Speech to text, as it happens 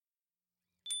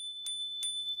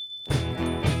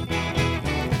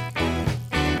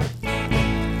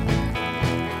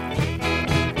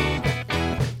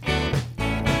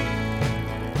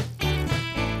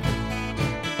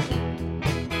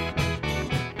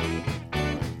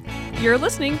You're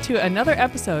listening to another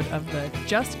episode of the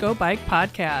Just Go Bike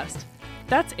podcast.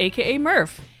 That's AKA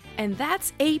Murph. And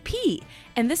that's AP.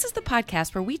 And this is the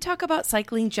podcast where we talk about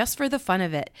cycling just for the fun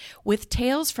of it. With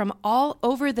tales from all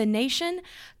over the nation,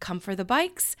 come for the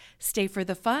bikes, stay for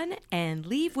the fun, and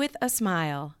leave with a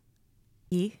smile.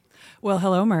 Well,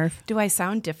 hello, Murph. Do I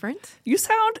sound different? You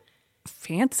sound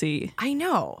fancy. I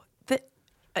know.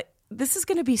 This is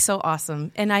going to be so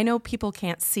awesome. And I know people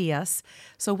can't see us,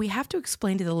 so we have to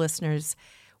explain to the listeners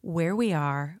where we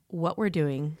are, what we're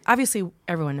doing. Obviously,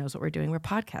 everyone knows what we're doing. We're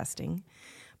podcasting.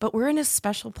 But we're in a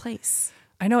special place.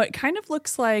 I know, it kind of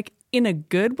looks like, in a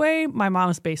good way, my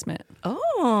mom's basement.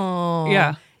 Oh.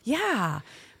 Yeah. Yeah.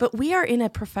 But we are in a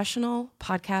professional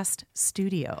podcast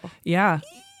studio. Yeah.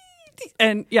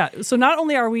 And yeah, so not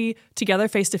only are we together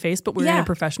face to face, but we're in a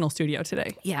professional studio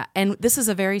today. Yeah. And this is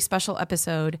a very special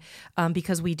episode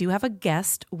because we do have a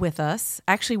guest with us.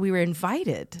 Actually, we were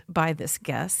invited by this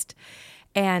guest.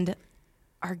 And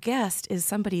our guest is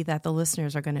somebody that the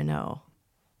listeners are going to know.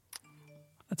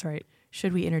 That's right.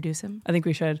 Should we introduce him? I think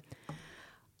we should.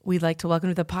 We'd like to welcome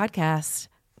to the podcast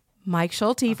Mike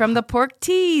Schulte from the Pork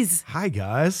Tees. Hi,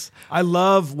 guys. I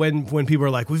love when people are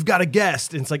like, we've got a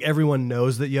guest. And it's like everyone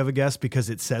knows that you have a guest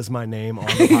because it says my name on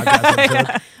the podcast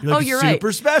episode. You're like, you're right.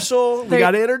 Super special. We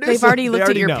got to introduce They've them. already looked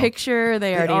at your know. picture.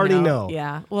 They already know.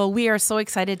 Yeah. Well, we are so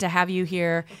excited to have you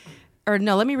here. Or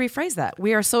no, let me rephrase that.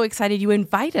 We are so excited you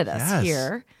invited us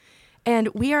here. And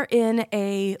we are in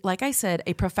like I said,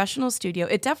 a professional studio.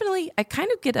 It definitely, I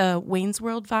kind of get a Wayne's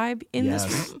World vibe in this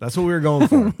room. That's what we were going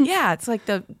for. Yeah, it's like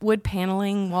the wood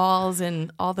paneling walls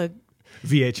and all the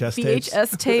VHS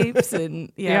tapes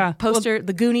and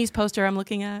the Goonies poster I'm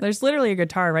looking at. There's literally a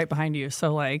guitar right behind you.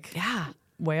 So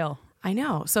whale. I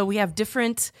know. So we have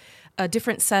different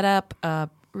setup,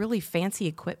 really fancy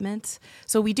equipment.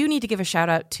 So we do need to give a shout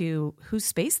out to whose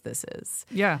space this is.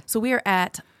 Yeah. So we are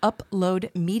at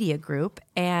Upload Media Group,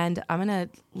 and I'm going to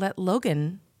let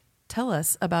Logan tell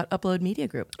us about Upload Media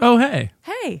Group. Oh, hey.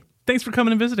 Hey. Thanks for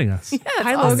coming and visiting us. Yeah,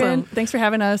 Hi, awesome. Logan. Thanks for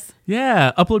having us.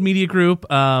 Yeah, Upload Media Group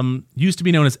used to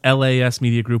be known as LAS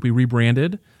Media Group. We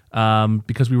rebranded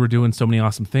because we were doing so many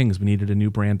awesome things. We needed a new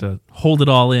brand to hold it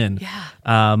all in.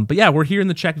 Yeah. But yeah, we're here in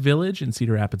the Czech Village in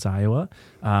Cedar Rapids, Iowa.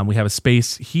 We have a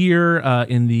space here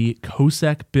in the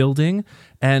COSEC building,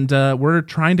 and we're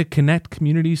trying to connect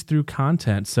communities through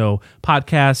content. So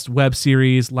podcasts, web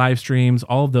series, live streams,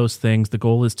 all of those things. The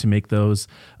goal is to make those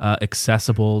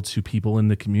accessible to people in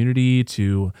the community,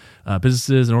 to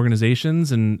businesses and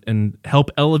organizations, and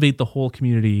help elevate the whole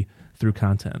community through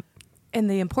content. And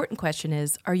the important question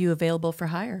is, are you available for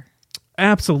hire?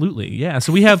 Absolutely. Yeah.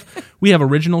 So we have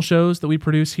original shows that we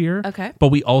produce here. Okay. But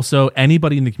we also,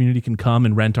 anybody in the community can come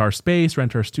and rent our space,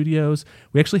 rent our studios.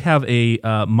 We actually have a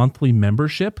monthly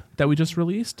membership that we just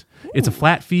released. Ooh. It's a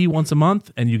flat fee once a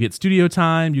month, and you get studio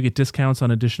time, you get discounts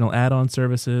on additional add-on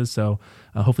services. So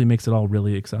hopefully it makes it all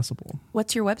really accessible.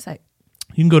 What's your website?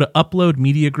 You can go to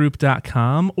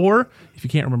uploadmediagroup.com, or if you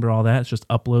can't remember all that, it's just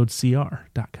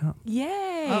uploadcr.com.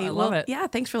 Yay. I love it. Yeah,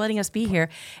 thanks for letting us be here.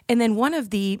 And then one of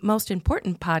the most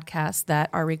important podcasts that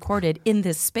are recorded in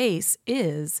this space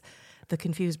is The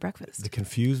Confused Breakfast. The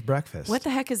Confused Breakfast. What the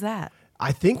heck is that?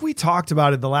 I think we talked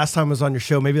about it the last time I was on your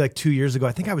show, maybe like 2 years ago.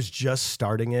 I think I was just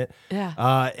starting it.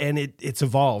 Yeah. And it's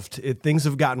evolved. Things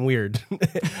have gotten weird.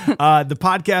 The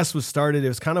podcast was started. It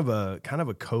was kind of a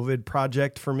COVID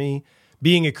project for me.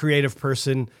 Being a creative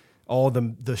person, all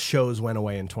the shows went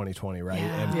away in 2020, right?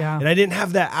 Yeah. And I didn't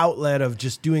have that outlet of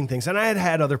just doing things. And I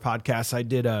had other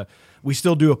podcasts. We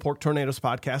still do a Pork Tornadoes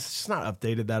podcast. It's just not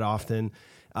updated that often.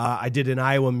 I did an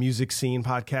Iowa music scene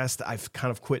podcast. I've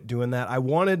kind of quit doing that. I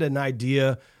wanted an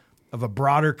idea of a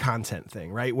broader content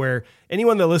thing, right? Where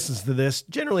anyone that listens to this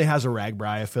generally has a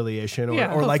RAGBRAI affiliation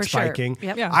or likes biking.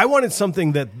 Yep. Yeah. I wanted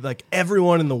something that like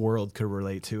everyone in the world could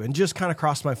relate to, and just kind of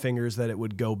crossed my fingers that it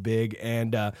would go big.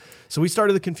 And so we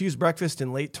started the Confused Breakfast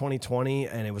in late 2020,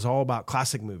 and it was all about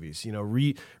classic movies,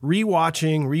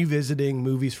 rewatching, revisiting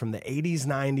movies from the 80s,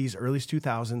 90s, early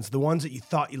 2000s, the ones that you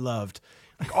thought you loved.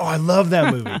 Like, oh, I love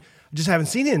that movie. I just haven't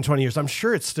seen it in 20 years. I'm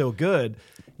sure it's still good.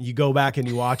 You go back and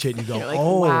you watch it and you go, like,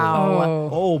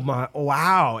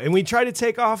 wow. And we try to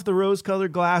take off the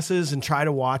rose-colored glasses and try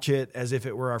to watch it as if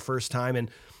it were our first time.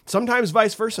 And sometimes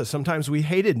vice versa. Sometimes we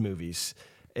hated movies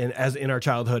as in our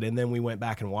childhood, and then we went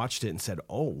back and watched it and said,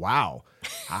 oh, wow.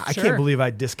 I can't believe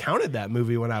I discounted that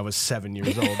movie when I was 7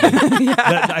 years old.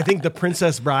 I think The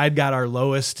Princess Bride got our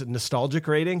lowest nostalgic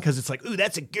rating because it's like, ooh,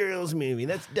 that's a girl's movie.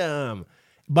 That's dumb.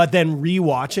 But then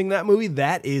rewatching that movie,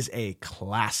 that is a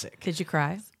classic. Did you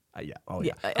cry? Yeah. Oh,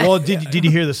 yeah. Well, did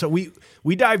you hear this? So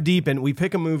we dive deep, and we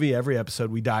pick a movie every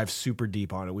episode. We dive super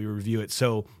deep on it. We review it.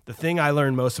 So the thing I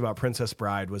learned most about Princess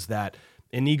Bride was that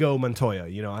Inigo Montoya,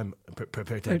 I'm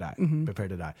prepared to die. Mm-hmm.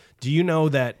 Prepared to die. Do you know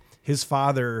that his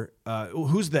father,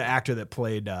 who's the actor that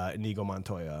played Inigo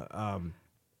Montoya?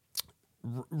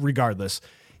 Regardless,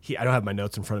 I don't have my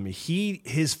notes in front of me.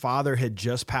 His father had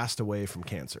just passed away from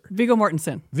cancer. Viggo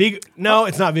Mortensen. No,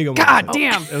 it's not Viggo Mortensen. God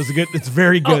damn. It was good. It's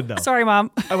very good though. Sorry,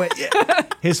 Mom. Oh, wait, yeah.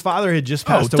 His father had just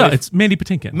passed away. It's Mandy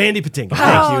Patinkin. Mandy Patinkin.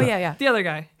 Thank you. Yeah. The other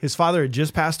guy. His father had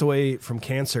just passed away from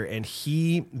cancer, and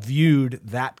he viewed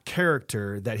that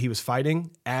character that he was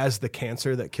fighting as the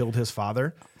cancer that killed his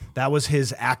father. That was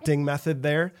his acting method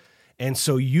there. And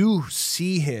so you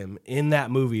see him in that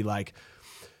movie like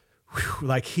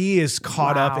he is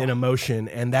caught up in emotion,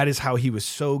 and that is how he was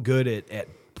so good at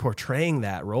portraying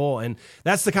that role. And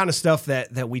that's the kind of stuff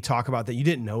that we talk about that you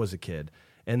didn't know as a kid.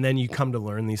 And then you come to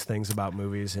learn these things about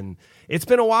movies, and it's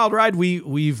been a wild ride. We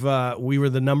were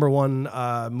the number one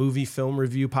movie film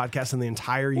review podcast in the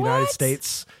entire United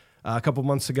States a couple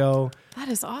months ago. That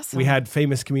is awesome. We had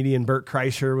famous comedian Bert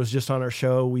Kreischer was just on our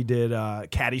show. We did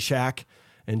Caddyshack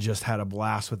and just had a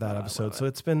blast with that episode. So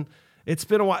it's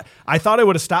been a while. I thought I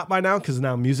would have stopped by now because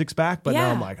now music's back, but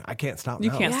now I'm like, I can't stop now.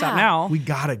 You can't stop now. We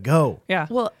gotta go. Yeah.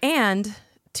 Well, and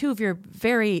two of your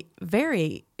very,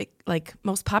 very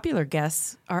most popular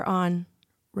guests are on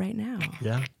right now.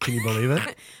 Yeah. Can you believe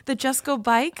it? The Just Go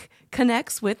Bike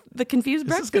connects with the Confused This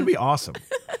Breakfast. is gonna be awesome.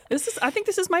 I think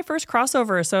this is my first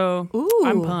crossover, so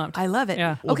I'm pumped. I love it.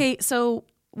 Yeah. Okay, so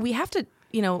we have to,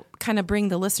 kind of bring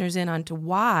the listeners in onto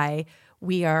why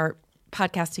we are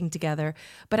podcasting together.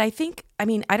 But I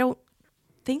don't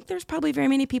think there's probably very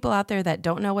many people out there that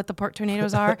don't know what the Pork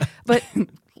Tornadoes are. But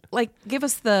give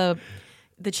us the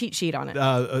cheat sheet on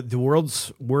it. The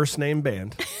world's worst named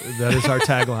band. That is our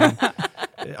tagline.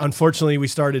 Unfortunately, we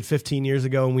started 15 years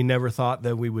ago, and we never thought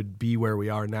that we would be where we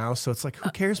are now. So it's like, who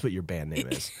cares what your band name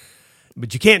is?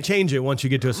 But you can't change it once you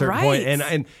get to a certain point.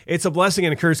 And it's a blessing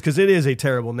and a curse because it is a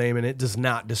terrible name, and it does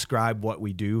not describe what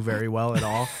we do very well at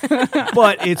all.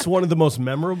 But it's one of the most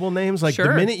memorable names. Like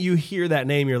the minute you hear that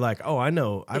name, you're like, oh, I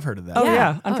know. I've heard of that. Oh,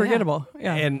 yeah. Unforgettable.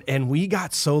 Yeah. And we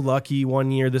got so lucky one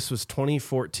year. This was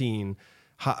 2014.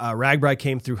 Ragbri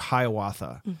came through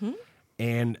Hiawatha. Mm-hmm.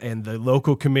 And the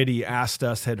local committee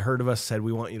had heard of us, said,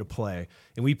 we want you to play.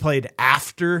 And we played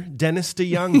after Dennis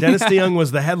DeYoung. Dennis DeYoung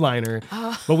was the headliner,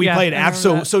 but we played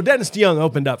after. So Dennis DeYoung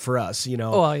opened up for us,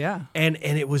 Oh, well, yeah. And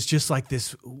it was just like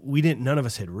this. None of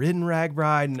us had ridden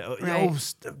Ragbri.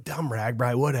 Dumb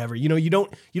Ragbri, whatever. You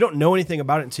don't know anything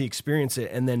about it until you experience it.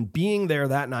 And then being there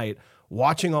that night,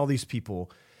 watching all these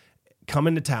people come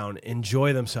into town,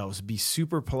 enjoy themselves, be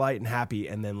super polite and happy,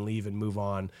 and then leave and move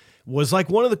on was like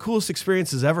one of the coolest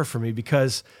experiences ever for me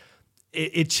because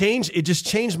it just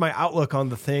changed my outlook on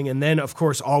the thing. And then, of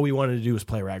course, all we wanted to do was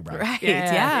play Ragbri. Right,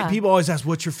 yeah. People always ask,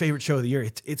 what's your favorite show of the year?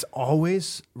 It's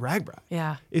always Ragbri.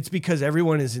 Yeah. It's because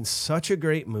everyone is in such a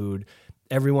great mood.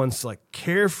 Everyone's like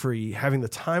carefree, having the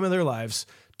time of their lives,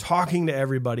 talking to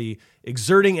everybody,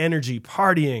 exerting energy,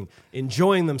 partying,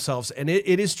 enjoying themselves. And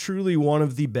it is truly one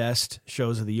of the best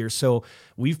shows of the year. So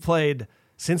we've played...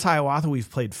 Since Hiawatha,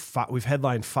 we've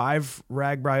headlined 5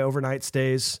 Ragbri overnight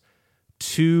stays,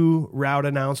 2 route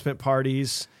announcement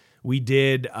parties. We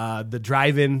did the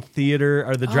drive-in theater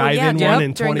or the drive-in one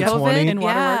in 2020. In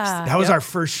Waterworks. That was our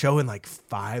first show in like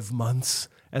 5 months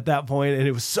at that point, and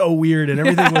it was so weird, and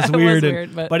everything was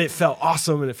weird. But it felt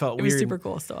awesome, and it felt weird. It was super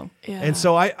cool still. Yeah. And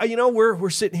so we're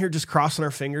sitting here just crossing our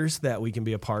fingers that we can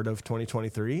be a part of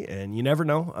 2023, and you never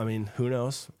know. I mean, who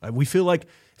knows? We feel like.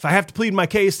 If I have to plead my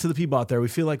case to the people out there, we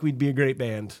feel like we'd be a great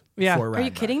band. Yeah. For Ragbri. Are you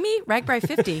kidding me? Ragbri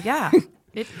 50. Yeah.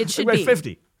 It should Ragbri be.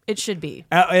 50. It should be.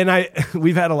 And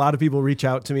we've had a lot of people reach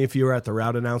out to me if you were at the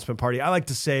route announcement party. I like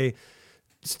to say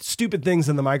stupid things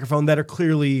in the microphone that are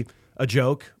clearly a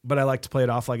joke, but I like to play it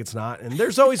off like it's not. And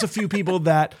there's always a few people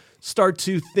that start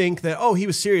to think that, oh, he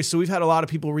was serious. So we've had a lot of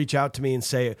people reach out to me and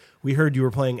say, we heard you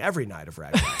were playing every night of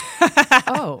Ragbri.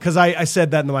 Oh. Because I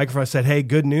said that in the microphone. I said, hey,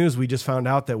 good news. We just found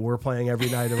out that we're playing every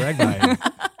night of Ragbri.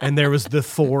 And there was the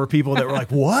 4 people that were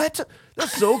like, what?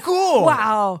 That's so cool.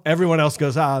 Wow. Everyone else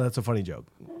goes, that's a funny joke.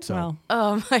 So Wow.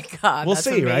 Oh my God. we'll that's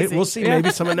see, right? amazing. We'll see.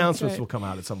 Maybe some announcements will come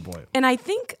out at some point. And I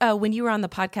think when you were on the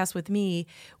podcast with me,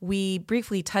 we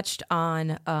briefly touched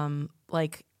on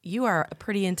you are a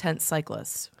pretty intense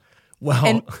cyclist.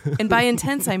 Well, And by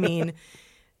intense, I mean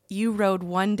you rode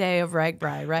one day of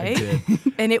Ragbri, right? I did.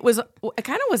 And it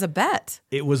kind of was a bet.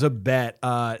 It was a bet.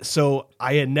 So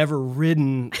I had never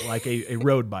ridden like a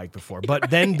road bike before.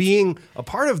 But then being a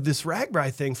part of this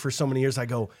Ragbri thing for so many years, I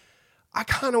go, I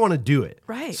kind of want to do it.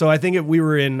 Right. So I think we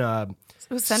were in it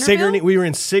was Sigourney. Centerville? We were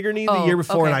in Sigourney the year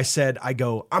before, okay. and I said, I'm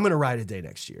going to ride a day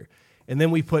next year. And then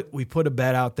we put a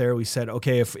bet out there. We said,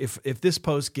 okay, if this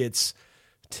post gets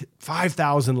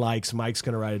 5,000 likes, Mike's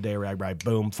going to ride a day of RAGBRAI.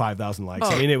 Boom, 5,000 likes.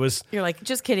 I mean, it was. You're like,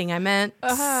 just kidding. I meant.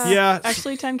 Yeah.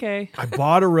 Actually, 10K. I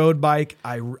bought a road bike.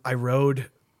 I rode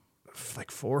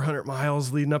like 400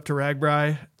 miles leading up to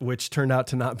RAGBRAI, which turned out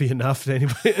to not be enough to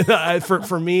anybody,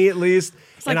 for me at least.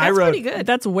 It's like, that's pretty good.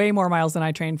 That's way more miles than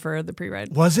I trained for the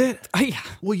pre-ride. Was it? Yeah.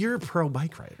 Well, you're a pro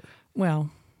bike rider. Well,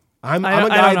 I'm a I guy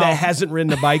don't know. that hasn't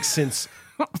ridden a bike since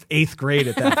 8th grade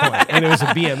at that point, and it was a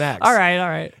BMX. all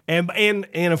right.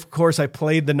 And of course, I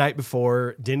played the night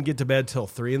before. Didn't get to bed till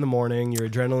 3 a.m. Your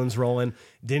adrenaline's rolling.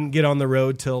 Didn't get on the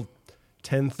road till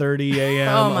 10:30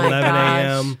 a.m. Oh my 11 gosh.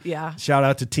 a.m. Yeah. Shout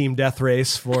out to Team Death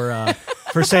Race for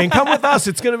saying, "Come with us.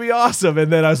 It's going to be awesome."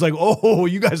 And then I was like, "Oh,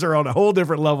 you guys are on a whole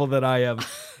different level than I am."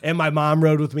 And my mom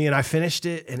rode with me, and I finished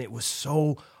it, and it was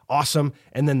so awesome.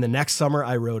 And then the next summer,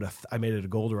 I made it a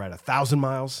goal to ride 1,000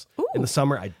 miles in the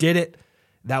summer. I did it.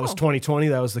 That was 2020.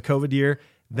 That was the COVID year.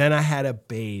 Then I had a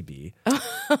baby, and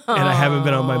I haven't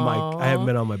been on my bike. I haven't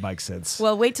been on my bike since.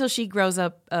 Well, wait till she grows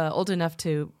up old enough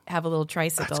to have a little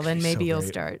tricycle. That's Then gonna be maybe so you'll great.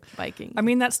 start biking. I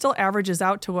mean, that still averages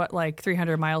out to what, like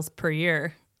 300 miles per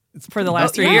year for the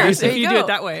last 3 yeah, years, there if you you do go. it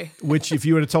that way. Which, if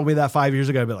you would have told me that 5 years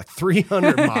ago, I'd be like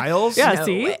 300 miles. Yeah, No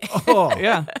see? way. Oh,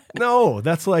 Yeah. No,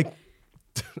 that's like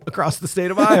across the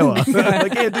state of Iowa. I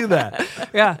can't do that.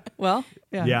 Yeah. Well,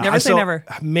 yeah. Yeah, Never say so never.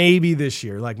 Maybe this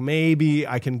year, like maybe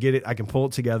I can get it. I can pull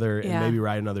it together and Yeah. maybe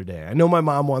ride another day. I know my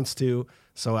mom wants to,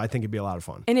 so I think it'd be a lot of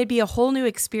fun. And it'd be a whole new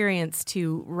experience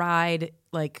to ride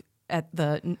like at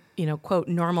the quote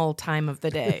normal time of the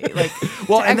day. Like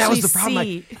Well, to and that was actually the problem.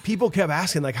 see- Like, people kept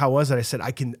asking, like, how was it? I said,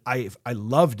 I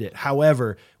loved it.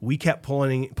 However, we kept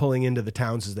pulling into the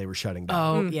towns as they were shutting down.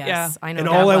 Oh yes, yeah. I know. And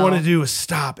that all I well. wanted to do was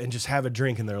stop and just have a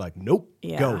drink. And they're like, nope,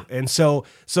 Yeah. go. And so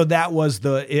that was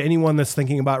anyone that's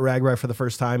thinking about RAGBRAI for the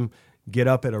first time, get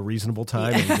up at a reasonable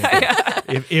time.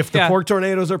 And if the Yeah. Pork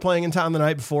Tornadoes are playing in town the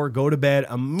night before, go to bed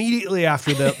immediately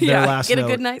after their Yeah. last Get a note.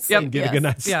 good night's sleep. And get a Yes. good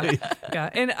night's Yeah. sleep. Yeah.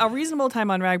 And a reasonable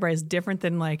time on RAGBRAI is different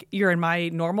than like you're in my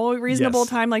normal reasonable Yes.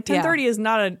 time. Like Yeah. 10:30 is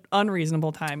not an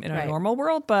unreasonable time in a Right. normal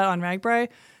world, but on RAGBRAI,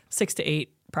 6 to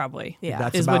 8 probably. Yeah.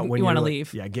 That's is about when when you want to you're,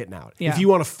 leave. Yeah, getting out. Yeah. If you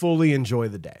want to fully enjoy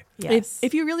the day. Yes.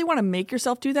 If you really want to make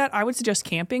yourself do that, I would suggest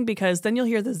camping because then you'll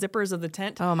hear the zippers of the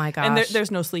tent. Oh my And gosh.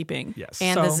 there's no sleeping. Yes.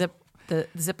 and So- the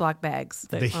Ziploc bags.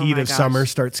 The Oh heat my of gosh. summer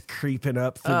starts creeping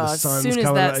up. The as sun's soon as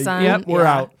coming that out. sun- Yep. We're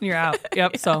yeah. out. You're out.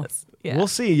 Yep. So Yeah. We'll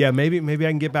see. Yeah, maybe I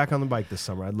can get back on the bike this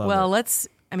summer. I'd love Well, it.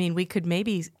 we could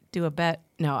maybe do a bet.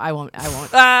 No, I won't.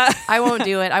 I won't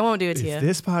do it. I won't do it to If you.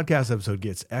 this podcast episode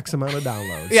gets X amount of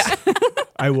downloads, yeah.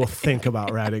 I will think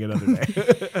about riding another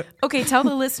day. Okay, tell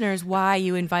the listeners why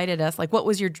you invited us. Like, what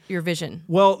was your vision?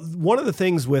 Well, one of the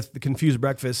things with the Confused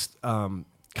Breakfast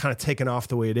kind of taken off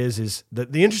the way it is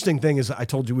the interesting thing is I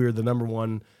told you we were the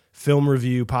 #1 film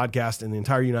review podcast in the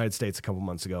entire United States a couple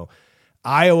months ago.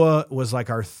 Iowa was like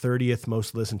our 30th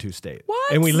most listened to state.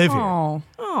 What? And we live here. Oh.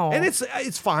 Oh, And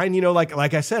it's fine,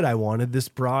 like I said, I wanted this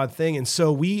broad thing, and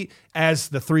so we, as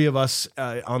the three of us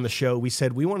on the show, we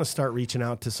said we want to start reaching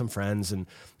out to some friends and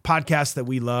podcasts that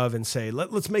we love, and say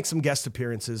let's make some guest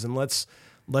appearances, and let's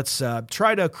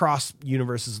try to cross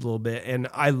universes a little bit. And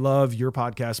I love your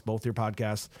podcast, both your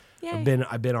podcasts. Yay.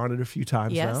 I've been on it a few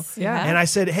times Yes, now. you have. And I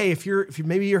said, hey, if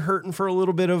maybe you're hurting for a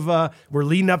little bit of we're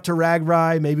leading up to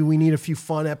RAGBRAI, maybe we need a few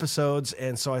fun episodes.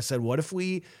 And so I said, what if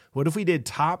we did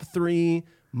top 3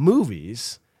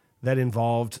 movies that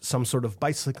involved some sort of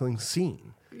bicycling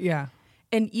scene? Yeah.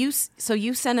 and you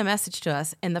sent a message to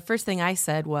us, and the first thing I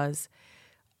said was,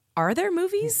 "Are there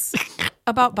movies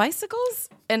about bicycles?"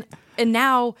 And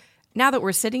now that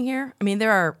we're sitting here, I mean,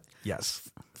 there are Yes.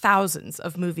 thousands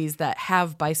of movies that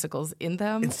have bicycles in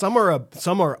them. And some are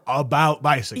about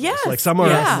bicycles. Yes, Like some are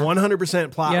yeah.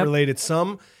 100% plot Yep. related.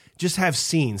 Some just have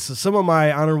scenes. So some of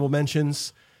my honorable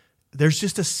mentions, there's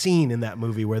just a scene in that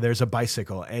movie where there's a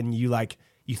bicycle and you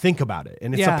think about it.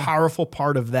 And it's Yeah. a powerful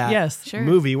part of that Yes. Sure.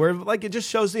 movie where like it just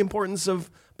shows the importance of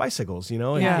bicycles,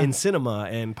 Yeah. in cinema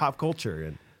and pop culture.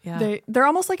 And Yeah. They're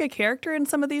almost like a character in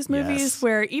some of these movies Yes.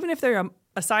 where even if they're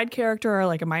a side character or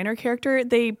like a minor character,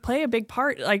 they play a big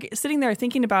part. Like sitting there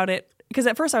thinking about it, because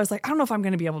at first I was like, I don't know if I'm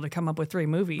going to be able to come up with 3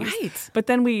 movies. Right. But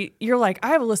then you're like, I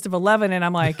have a list of 11, and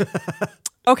I'm like,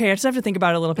 okay, I just have to think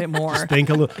about it a little bit more. think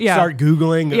a little, Yeah. start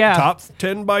Googling Yeah. top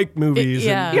 10 bike movies.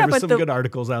 yeah. And Yeah, there were but some the- good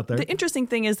articles out there. The interesting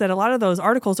thing is that a lot of those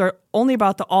articles are only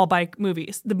about the all bike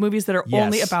movies, the movies that are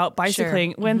only Yes. about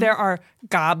bicycling, when there are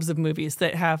gobs of movies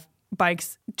that have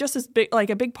bikes just as big, like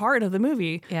a big part of the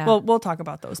movie. Yeah. Well, we'll talk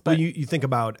about those. But Well, you think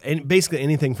about basically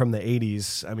anything from the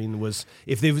 80s. I mean,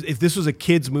 if this was a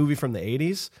kid's movie from the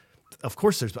 80s, of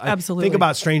course there's Absolutely. Think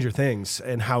about Stranger Things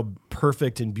and how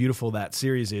perfect and beautiful that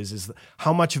series is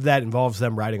how much of that involves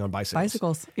them riding on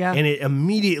bicycles. Yeah. And it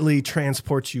immediately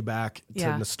transports you back to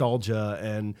Yeah. nostalgia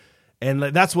and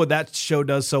that's what that show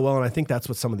does so well. And I think that's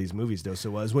what some of these movies do so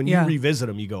well is when you Yeah. revisit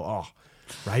them, you go, oh,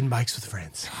 riding bikes with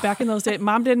friends. Back in those days,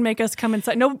 mom didn't make us come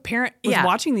inside. No parent was Yeah.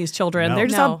 watching these children. No. They're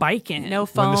just No. out biking. No When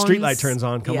phones. the street light turns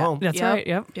on, come home. That's right.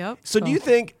 Yep. Yep. So do you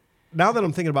think, now that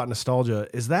I'm thinking about nostalgia,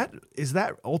 is that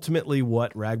ultimately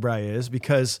what RAGBRAI is?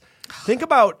 Because think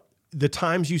about the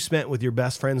times you spent with your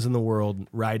best friends in the world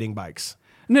riding bikes.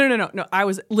 No. I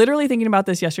was literally thinking about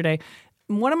this yesterday.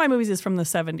 One of my movies is from the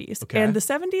 70s. Okay. And the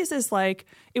 70s is like,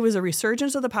 it was a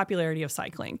resurgence of the popularity of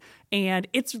cycling. And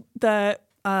it's the,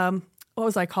 what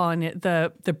was I calling it?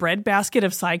 The breadbasket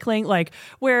of cycling, like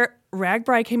where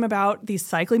RAGBRAI came about, these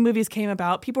cycling movies came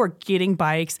about, people were getting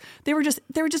bikes. They were just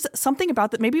something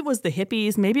about that. Maybe it was the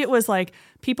hippies. Maybe it was like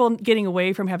people getting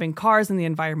away from having cars and the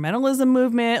environmentalism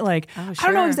movement. Like, I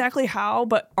don't know sure. exactly how,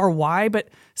 or why, but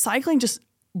cycling just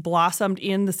blossomed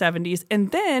in the 70s. And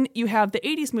then you have the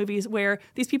 80s movies where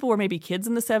these people were maybe kids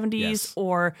in the 70s Yes.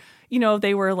 or,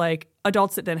 they were like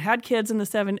adults that then had kids in the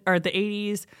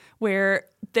 80s, where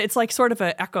it's like sort of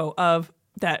an echo of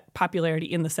that popularity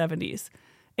in the 70s.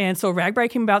 And so RAGBRAI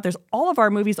came about. There's all of our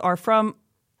movies are from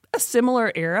a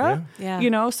similar era,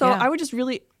 Yeah. So Yeah. I would just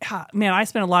really, man, I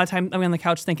spent a lot of time on the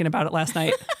couch thinking about it last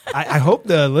night. I hope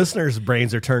the listeners'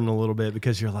 brains are turning a little bit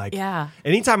because you're like, Yeah.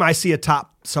 anytime I see a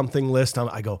top something list,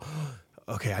 I go,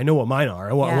 okay, I know what mine are.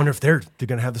 I Yeah. wonder if they're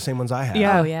going to have the same ones I have.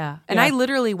 Yeah. Oh yeah. And I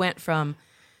literally went from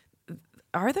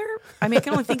I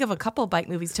can only think of a couple bike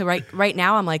movies to right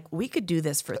now I'm like, we could do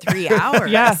this for 3 hours.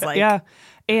 Yeah, Like, yeah.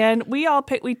 And we all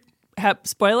picked, we have,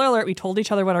 spoiler alert, we told each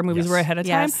other what our movies Yes. were ahead of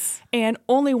time. Yes. And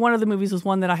only one of the movies was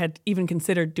one that I had even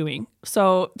considered doing.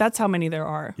 So that's how many there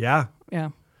are. Yeah. Yeah.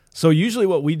 So usually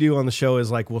what we do on the show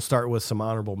is like we'll start with some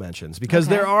honorable mentions because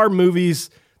Okay. there are movies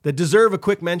that deserve a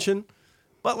quick mention,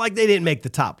 but like they didn't make the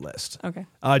top list. Okay.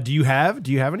 Do you have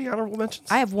any honorable mentions?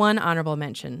 I have one honorable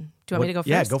mention. Do you want me to go first?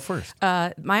 Yeah, go first.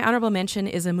 My honorable mention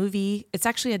is a movie. It's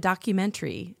actually a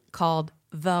documentary called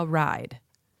The Ride.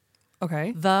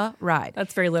 Okay. The Ride.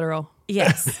 That's very literal.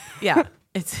 Yes. Yeah.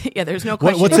 There's no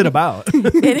question. What's it about?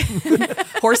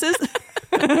 Horses?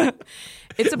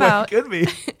 It's about Could be.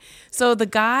 so the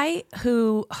guy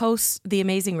who hosts The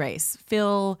Amazing Race,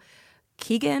 Phil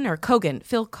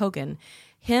Kogan,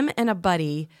 him and a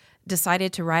buddy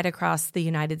decided to ride across the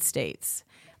United States,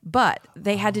 but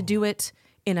they had to do it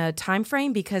in a time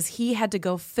frame because he had to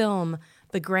go film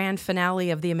the grand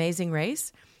finale of The Amazing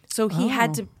Race. So he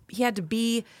had to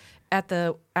be at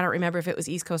the, I don't remember if it was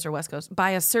East Coast or West Coast, by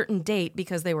a certain date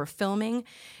because they were filming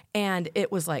and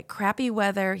it was like crappy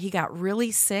weather. He got really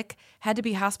sick, had to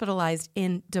be hospitalized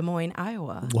in Des Moines,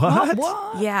 Iowa.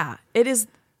 What? Yeah, it is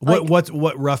like,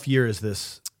 What rough year is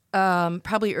this?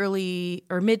 probably early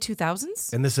or mid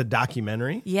 2000s. And this is a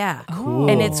documentary? Yeah. Cool.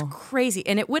 And it's crazy.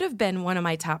 And it would have been one of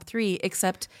my top 3,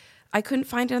 except I couldn't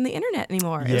find it on the internet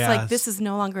anymore. It's Yes. like, this is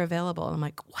no longer available. And I'm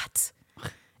like, what?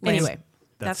 Anyway,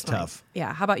 That's mine. tough.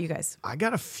 Yeah. How about you guys? I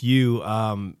got a few.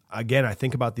 Again, I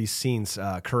think about these scenes.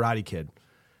 Karate Kid.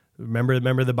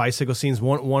 Remember the bicycle scenes?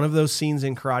 One of those scenes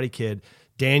in Karate Kid,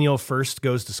 Daniel first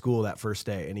goes to school that first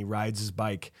day, and he rides his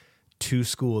bike to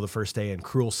school the first day, and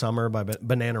Cruel Summer by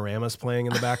Bananarama's playing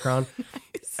in the background.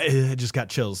 I just got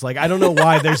chills. Like, I don't know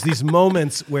why there's these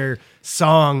moments where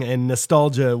song and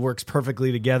nostalgia works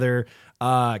perfectly together.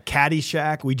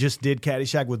 Caddyshack. We just did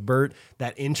Caddyshack with Bert.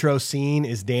 That intro scene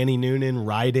is Danny Noonan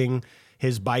riding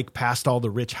his bike past all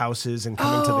the rich houses and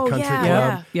coming to the country yeah.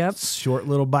 club. Yeah. Yep. Short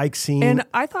little bike scene. And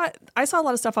I saw a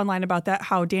lot of stuff online about that,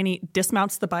 how Danny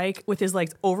dismounts the bike with his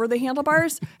legs over the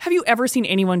handlebars. Have you ever seen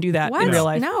anyone do that What? in real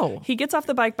life? No. He gets off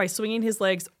the bike by swinging his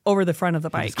legs over the front of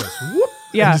the bike. Whoop,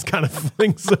 Yeah. and just kind of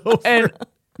flings over. And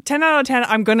 10 out of 10,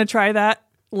 I'm going to try that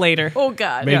later. Oh,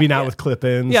 God. Maybe not with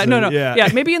clip-ins. Yeah, no. Yeah. Yeah,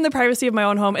 maybe in the privacy of my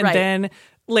own home and Right. then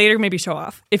later maybe show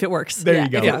off if it works. There you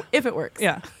go. Yeah. If it works.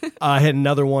 Yeah. I had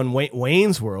another one,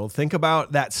 Wayne's World. Think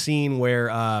about that scene where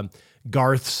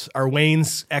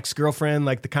Wayne's ex-girlfriend,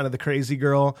 like the kind of the crazy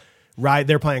girl,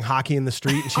 they're playing hockey in the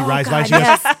street, and she rides by and she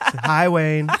yes. goes, "Hi,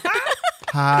 Wayne."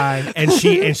 Hi, and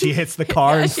she hits the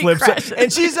car and she flips it, crashes.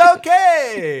 and she's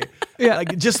okay. Yeah.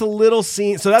 Like just a little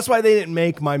scene. So that's why they didn't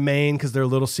make my main, because they're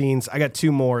little scenes. I got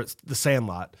 2 more. It's The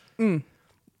Sandlot.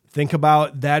 Think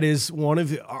about that is one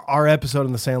of our episode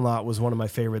in The Sandlot was one of my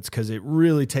favorites because it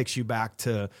really takes you back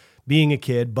to being a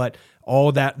kid, but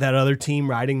all that other team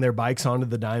riding their bikes onto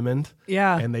the diamond.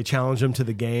 Yeah. And they challenged them to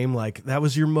the game. Like, that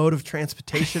was your mode of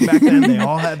transportation back then. They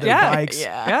all had their bikes.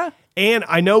 Yeah. And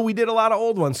I know we did a lot of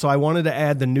old ones, so I wanted to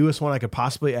add the newest one I could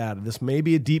possibly add. This may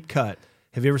be a deep cut.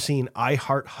 Have you ever seen I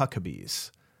Heart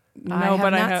Huckabees? No, I have but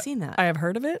not seen that. I have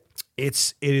heard of it.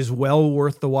 It is well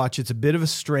worth the watch. It's a bit of a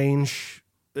strange,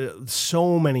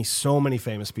 so many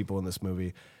famous people in this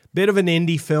movie. Bit of an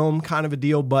indie film kind of a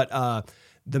deal, but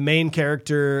the main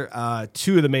character,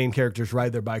 two of the main characters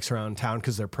ride their bikes around town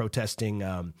because they're protesting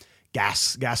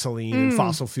gasoline and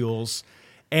fossil fuels.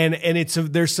 And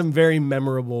there's some very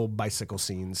memorable bicycle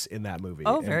scenes in that movie.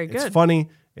 Oh, And very good. It's funny,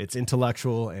 it's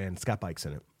intellectual, and it's got bikes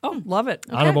in it. Oh, love it.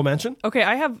 Okay. Honorable mention? Okay,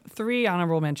 I have 3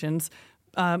 honorable mentions.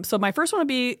 So my first one would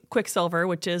be Quicksilver,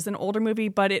 which is an older movie,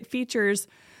 but it features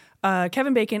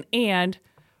Kevin Bacon and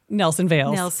Nelson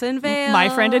Vales. Nelson Vales. My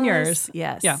friend and yours.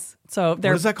 Yes. Yeah. So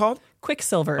they're What is that called?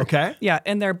 Quicksilver. Okay. Yeah,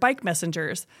 and they're bike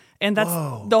messengers. And that's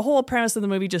the whole premise of the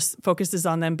movie just focuses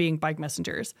on them being bike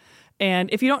messengers.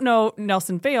 And if you don't know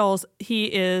Nelson Vales, he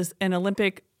is an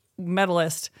Olympic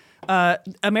medalist,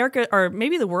 America, or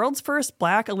maybe the world's first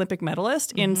Black Olympic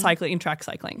medalist in cycling, in track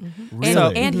cycling.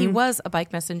 Really? And he was a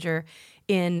bike messenger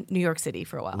in New York City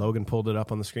for a while. Logan pulled it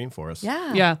up on the screen for us.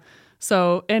 Yeah. Yeah.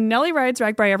 So, and Nelly rides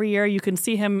Ragbri every year. You can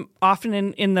see him often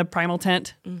in the primal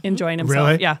tent enjoying himself.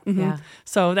 Really? Yeah. Mhm. Yeah.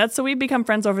 So we've become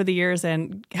friends over the years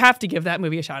and have to give that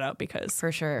movie a shout out because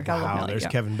For sure. gotta love Wow, Nelly, there's yeah.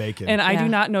 Kevin Bacon. And I Yeah. do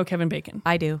not know Kevin Bacon,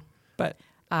 I do. but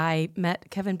I met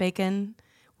Kevin Bacon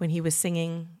when he was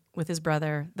singing with his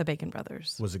brother, the Bacon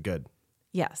Brothers. Was it good?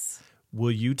 Yes.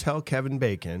 Will you tell Kevin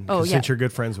Bacon, Oh, 'cause yeah. since you're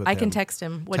good friends with him? I can text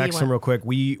him. What Text do him you real want? quick.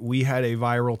 We had a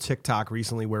viral TikTok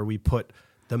recently where we put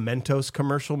the Mentos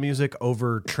commercial music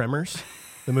over Tremors,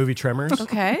 the movie Tremors.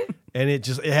 Okay. And it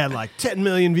had like 10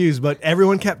 million views, but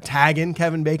everyone kept tagging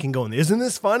Kevin Bacon going, isn't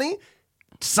this funny?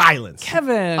 Silence.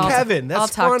 Kevin. Kevin, that's I'll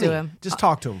talk funny. to him. Just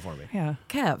talk to him for me. Yeah.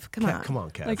 Kev, come on. Come on,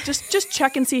 Kev. Like just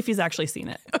check and see if he's actually seen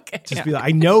it. Okay. Just be like,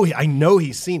 I know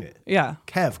he's seen it. Yeah.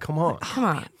 Kev, come on. Come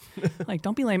on. Like,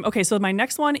 don't be lame. Okay, so my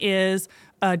next one is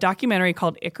a documentary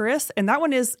called Icarus. And that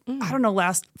one is, I don't know,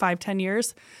 last 5-10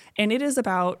 years. And it is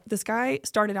about this guy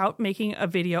started out making a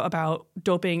video about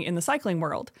doping in the cycling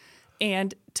world.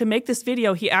 And to make this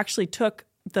video, he actually took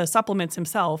the supplements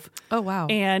himself. Oh, wow.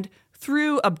 And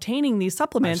through obtaining these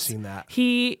supplements, seen that.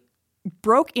 he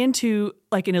broke into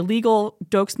like an illegal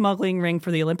dope smuggling ring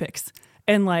for the Olympics.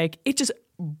 And like, it just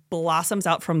blossoms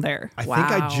out from there. I think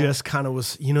I Wow. just kind of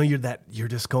was, you're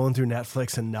just going through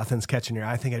Netflix and nothing's catching your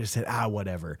eye. I think I just said,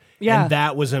 whatever. Yeah. And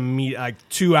that was like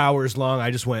 2 hours long.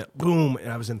 I just went boom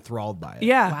and I was enthralled by it.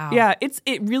 Yeah. Wow. Yeah.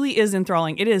 It really is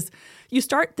enthralling. It is. You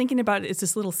start thinking about it as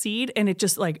this little seed and it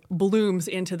just like blooms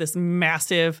into this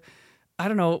massive, I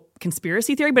don't know,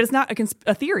 conspiracy theory, but it's not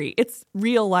a theory. It's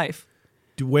real life.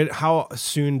 How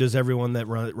soon does everyone that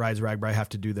rides Ragbri have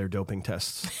to do their doping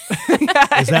tests?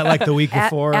 Is that like the week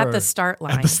before? At or the start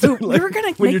line. Ooh, we were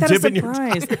going to when make you're that a dipping your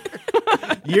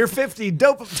surprise. year 50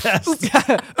 dope test?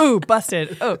 Ooh,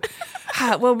 busted. Oh,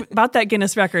 well, about that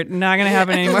Guinness record, not going to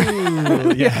happen anymore.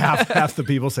 Ooh, yeah, half the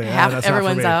people say, Half that's not for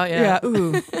everyone's me. out. Yeah. Yeah.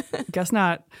 Ooh, guess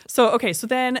not. So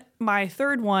then my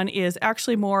third one is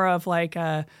actually more of like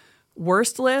a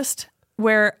worst list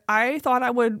where I thought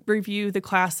I would review the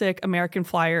classic American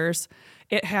Flyers.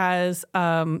 It has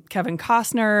Kevin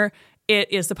Costner.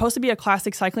 It is supposed to be a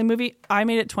classic cycling movie. I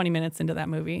made it 20 minutes into that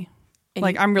movie. And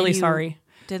like, you- I'm really and you sorry.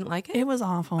 Didn't like it? It was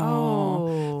awful.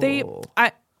 Oh.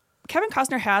 Kevin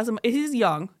Costner he's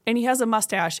young and he has a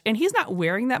mustache and he's not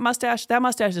wearing that mustache. That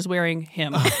mustache is wearing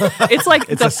him. It's like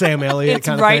It's a Sam Elliott It's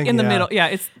kind of right thing? in the Yeah. middle.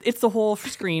 Yeah, it's the whole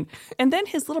screen. And then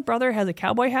his little brother has a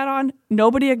cowboy hat on.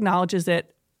 Nobody acknowledges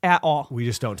it at all. We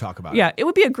just don't talk about it. Yeah, it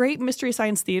would be a great Mystery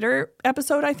Science Theater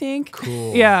episode, I think.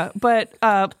 Cool. Yeah, but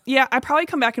I probably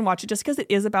come back and watch it just because it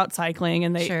is about cycling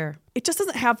and Sure. it just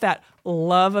doesn't have that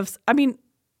love of. I mean,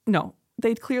 no,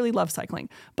 they clearly love cycling,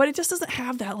 but it just doesn't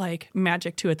have that like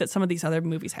magic to it that some of these other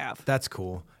movies have. That's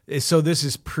cool. So this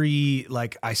is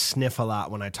like I sniff a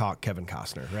lot when I talk Kevin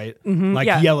Costner, right? Like Mm-hmm.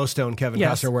 yeah. Yellowstone Kevin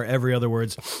Yes. Costner, where every other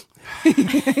word's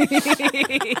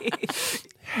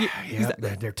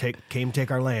came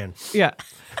take our land. Yeah.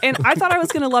 And I thought I was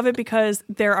going to love it because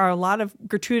there are a lot of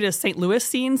gratuitous St. Louis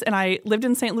scenes. And I lived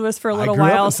in St. Louis for a little grew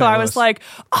up while. in So St. I was Louis. like,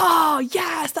 oh,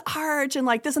 yes, the arch and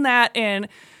like this and that. And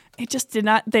it just did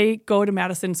not. They go to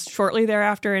Madison shortly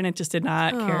thereafter and it just did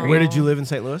not carry. Where did you live in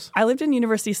St. Louis? I lived in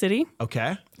University City.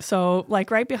 Okay. So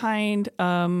like right behind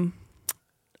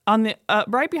on the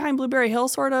right behind Blueberry Hill,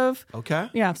 sort of. Okay.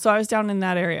 Yeah, so I was down in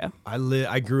that area.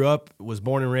 I grew up, was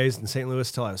born and raised in St.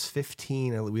 Louis till I was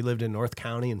 15. We lived in North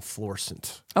County in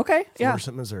Florissant. Okay, yeah.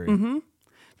 Florissant, Missouri.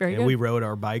 Very And good. we rode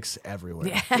our bikes everywhere.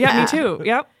 Yeah, me too.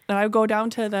 Yep. And I would go down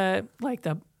to the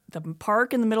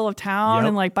park in the middle of town Yep.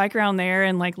 and like bike around there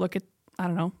and like look at, I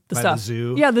don't know, the By stuff. the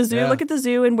zoo. Yeah, the zoo. Yeah. Look at the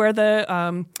zoo and where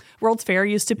the World's Fair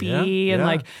used to be. Yeah, And yeah.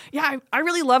 like, yeah, I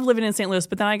really love living in St. Louis,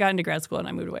 but then I got into grad school and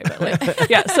I moved away. But like,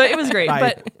 yeah, so it was great.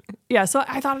 But yeah, so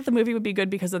I thought the movie would be good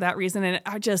because of that reason. And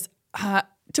I just,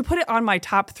 to put it on my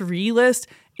top 3 list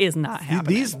is not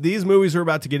happening. These movies we're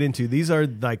about to get into, these are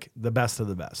like the best of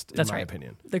the best, That's in my right.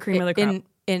 opinion. The cream of the crop.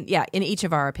 in each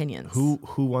of our opinions. Who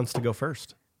wants to go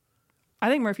first? I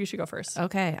think Murph, you should go first.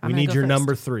 Okay, We need your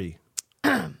number 3.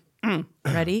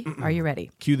 Ready? Are you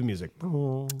ready? Cue the music.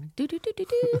 Do, do, do, do,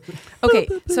 do. Okay,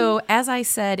 so as I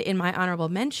said in my honorable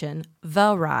mention,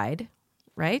 The Ride,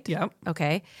 right? Yep.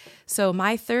 Okay, so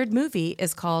my third movie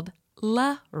is called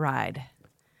La Ride.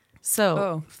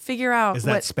 So figure out Is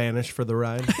that what Spanish for the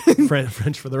ride?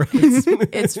 French for the ride?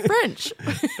 it's French.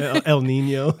 El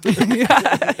Nino.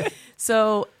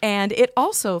 So, and it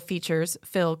also features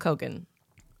Phil Kogan,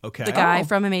 Okay. the guy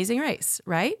from Amazing Race,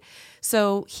 right?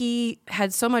 So he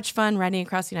had so much fun riding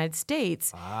across the United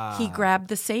States, he grabbed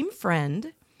the same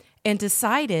friend and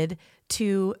decided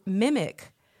to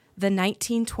mimic the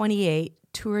 1928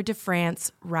 Tour de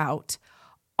France route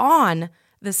on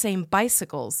the same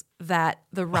bicycles that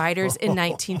the riders in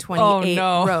 1928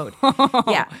 rode.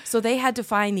 Yeah, so they had to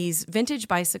find these vintage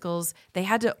bicycles. They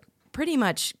had to pretty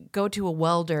much go to a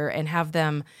welder and have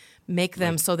them make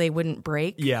them so they wouldn't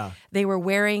break. Yeah. They were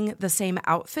wearing the same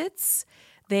outfits.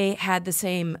 They had the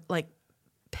same like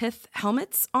pith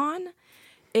helmets on.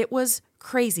 It was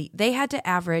crazy. They had to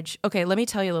average. Okay, let me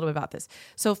tell you a little bit about this.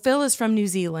 So Phil is from New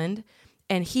Zealand,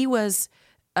 and he was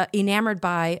enamored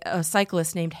by a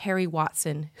cyclist named Harry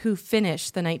Watson, who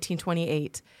finished the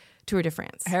 1928 Tour de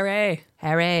France. Hooray.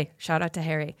 Harry. Shout out to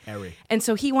Harry. Harry. And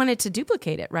so he wanted to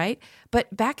duplicate it, right? But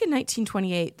back in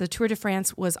 1928, the Tour de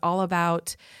France was all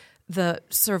about the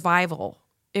survival.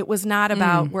 It was not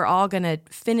about we're all going to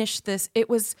finish this. It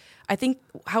was, I think,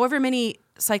 however many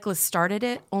cyclists started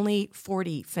it, only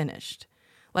 40 finished.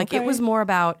 Like it was more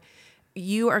about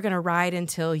you are going to ride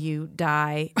until you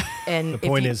die. And The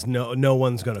point is no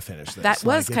one's going to finish this. That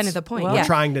was Like, kind it's- of the point, We're yeah.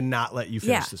 trying to not let you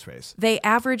finish this race. They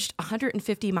averaged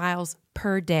 150 miles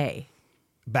per day.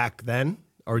 Back then?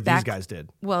 Or these Back- guys did?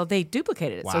 Well, they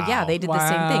duplicated it. So Wow. yeah, they did the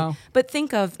same Wow. thing. But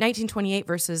think of 1928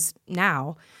 versus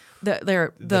now.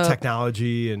 The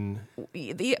technology and...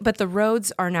 but the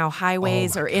roads are now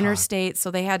highways Oh my or interstates,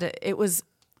 so they had to. It was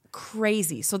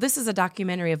crazy. So this is a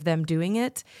documentary of them doing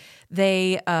it.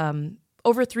 They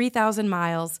over 3,000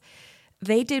 miles.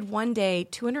 They did one day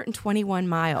 221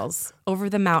 miles over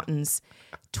the mountains,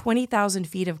 20,000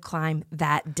 feet of climb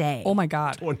that day. Oh my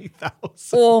God. 20,000.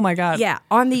 Oh my God. Yeah,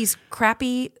 on these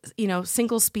crappy,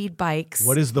 single speed bikes.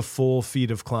 What is the full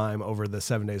feet of climb over the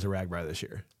 7 days of Ragbri this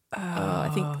year? I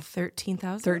think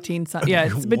 13,000. 13. Yeah,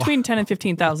 it's between 10 and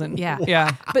 15,000. Yeah.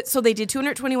 Yeah. But so they did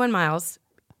 221 miles.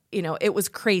 It was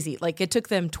crazy. Like it took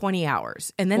them 20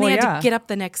 hours, and then Well, they had yeah. to get up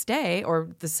the next day, or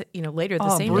later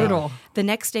the same brutal. day. The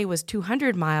next day was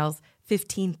 200 miles,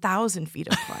 15,000 feet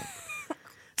of climb.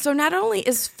 So not only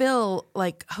is Phil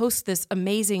host this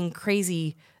amazing,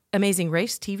 crazy, Amazing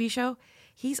Race TV show,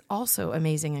 he's also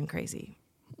amazing and crazy.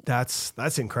 That's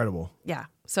incredible. Yeah.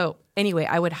 So anyway,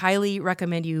 I would highly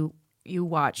recommend you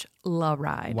watch La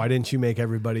Ride. Why didn't you make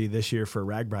everybody this year for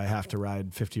Ragbri have to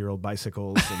ride 50-year-old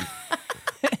bicycles? And...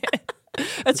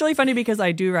 It's really funny because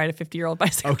I do ride a 50-year-old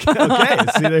bicycle. okay.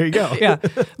 See, there you go. Yeah.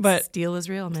 But Steel is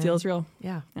real, man. steel is real.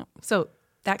 Yeah. So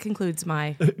that concludes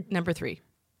my number 3.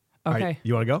 All Okay. right,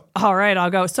 you want to go? All right, I'll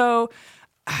go. So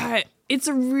it's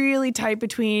really tight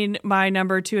between my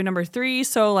number 2 and number 3.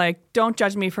 So don't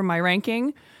judge me for my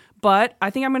ranking. But I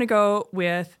think I'm going to go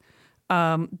with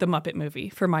the Muppet movie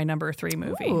for my number 3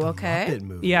 movie. Ooh, okay. Muppet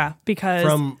movie. Yeah, because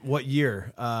From what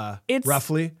year? It's-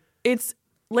 Roughly? it's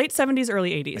late 70s,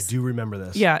 early 80s. I do remember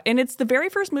this. Yeah, and it's the very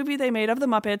first movie they made of the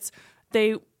Muppets.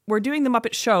 They were doing the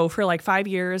Muppet Show for 5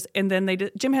 years, and then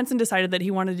Jim Henson decided that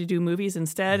he wanted to do movies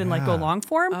instead and go long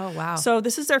form. Oh, wow. So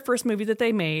this is their first movie that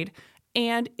they made.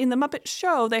 And in the Muppet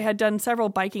Show, they had done several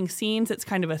biking scenes. It's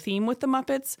kind of a theme with the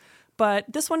Muppets.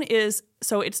 But this one is,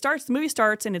 so the movie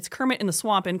starts, and it's Kermit in the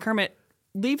swamp, and Kermit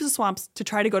leaves the swamps to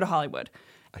try to go to Hollywood.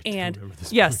 remember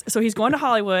this Yes, so he's going to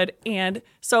Hollywood, and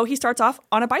so he starts off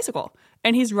on a bicycle,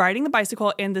 and he's riding the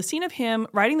bicycle, and the scene of him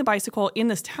riding the bicycle in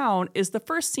this town is the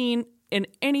first scene in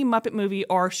any Muppet movie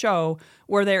or show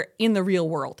where they're in the real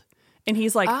world. and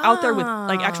he's like out there with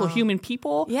like actual human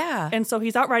people. Yeah. And so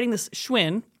he's out riding this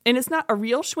Schwinn, and it's not a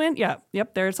real Schwinn. Yeah.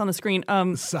 Yep. There it's on the screen.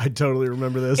 I totally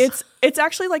remember this. It's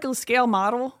actually like a scale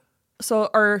model.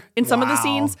 So, or in some of the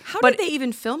scenes. How did they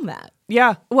even film that?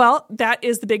 Yeah. Well, that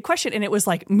is the big question. And it was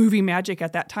like movie magic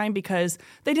at that time because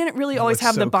they didn't really always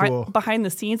have so the cool. behind the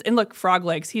scenes. And look, frog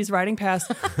legs. He's riding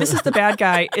past. This is the bad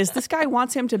guy. This guy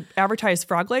wants him to advertise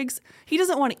frog legs. He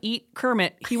doesn't want to eat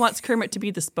Kermit. He wants Kermit to be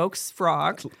the spokes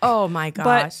frog. Oh my gosh.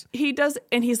 But he does.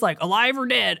 And he's like, alive or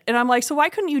dead. And I'm like, so why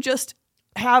couldn't you just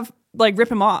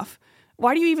rip him off?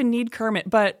 Why do you even need Kermit?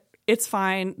 But it's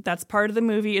fine. That's part of the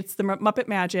movie. It's the Muppet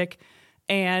magic.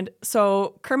 And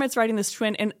so Kermit's riding this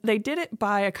Schwinn, and they did it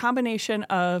by a combination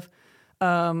of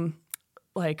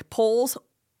poles,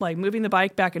 like moving the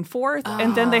bike back and forth,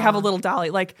 and then they have a little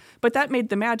dolly. But that made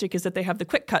the magic is that they have the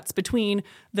quick cuts between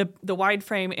the wide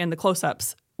frame and the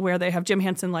close-ups where they have Jim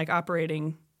Henson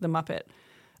operating the Muppet.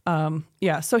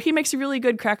 So he makes a really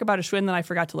good crack about a Schwinn that I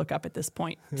forgot to look up at this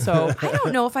point. So I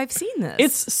don't know if I've seen this.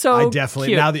 it's so I definitely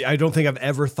cute. I don't think I've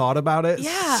ever thought about it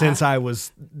since I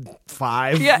was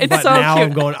 5. Yeah, it's but so now cute.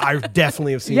 I'm going. I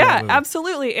definitely have seen. Yeah, that movie.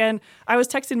 absolutely. And I was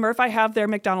texting Murph. I have their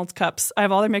McDonald's cups. I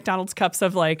have all their McDonald's cups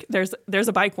of there's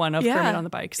a bike one of Kermit on the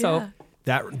bike. So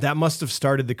That must have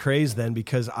started the craze then,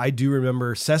 because I do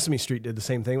remember Sesame Street did the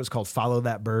same thing. It was called Follow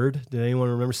That Bird. Did anyone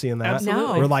remember seeing that?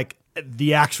 Absolutely. Where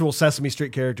the actual Sesame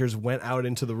Street characters went out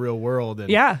into the real world.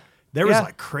 And there was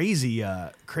crazy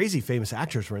famous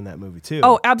actors were in that movie too.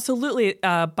 Oh, absolutely.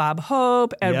 Bob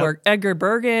Hope, Edgar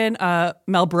Bergen,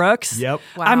 Mel Brooks. Yep.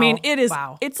 Wow. I mean, it is.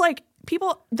 Wow. It's like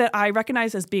people that I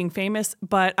recognize as being famous,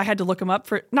 but I had to look them up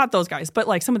for not those guys, but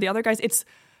like some of the other guys. It's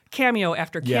cameo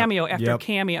after cameo after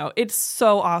cameo. It's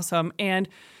so awesome. And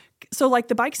so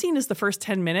the bike scene is the first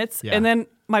 10 minutes. Yeah. And then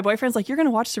my boyfriend's like, you're going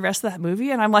to watch the rest of that movie?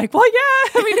 And I'm like, well,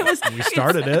 yeah. I mean, it was, We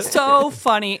started it. So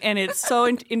funny. And it's so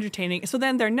entertaining. So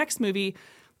then their next movie,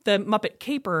 the Muppet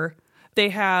Caper,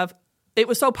 it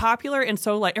was so popular. And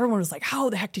so everyone was like,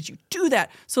 how the heck did you do that?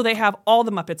 So they have all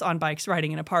the Muppets on bikes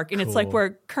riding in a park. And it's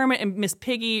where Kermit and Miss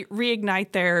Piggy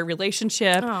reignite their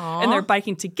relationship. Aww. And they're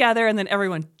biking together. And then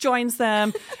everyone joins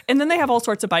them. And then they have all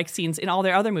sorts of bike scenes in all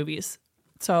their other movies.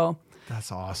 So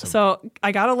That's awesome. So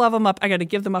I gotta love them up. I gotta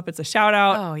give them up. It's a shout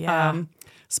out. Oh yeah.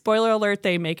 Spoiler alert: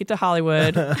 they make it to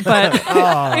Hollywood, but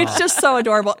it's just so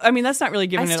adorable. I mean, that's not really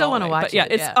giving I it still all wanna away, watch but yeah,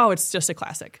 it, it's just a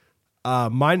classic.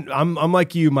 Mine, I'm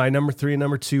like you. My number 3 and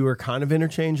number 2 are kind of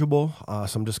interchangeable.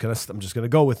 So I'm just gonna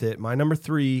go with it. My number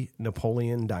 3,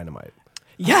 Napoleon Dynamite.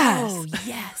 Yes. Oh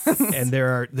yes. And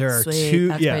there are Sweet. two.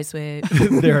 That's very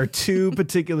sweet. There are two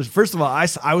particulars. First of all,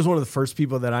 I was one of the first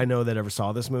people that I know that ever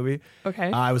saw this movie.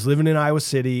 Okay. I was living in Iowa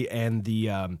City, and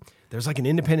there's an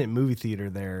independent movie theater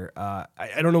there.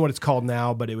 I don't know what it's called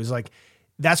now, but it was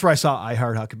that's where I saw I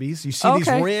Heart Huckabees. You see these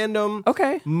random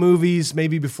movies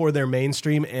maybe before they're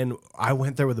mainstream, and I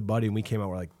went there with a buddy, and we came out.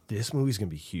 We're like, this movie's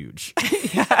gonna be huge.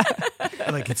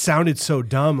 It sounded so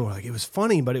dumb. And we're like, it was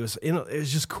funny, but it was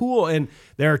just cool. And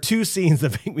there are two scenes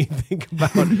that make me think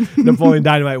about Napoleon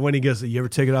Dynamite when he goes, "You ever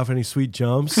take it off any sweet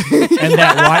jumps?" And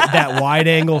that wide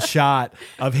angle shot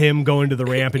of him going to the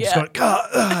ramp and just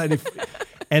going,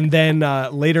 and then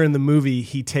later in the movie,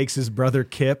 he takes his brother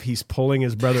Kip. He's pulling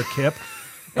his brother Kip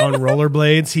on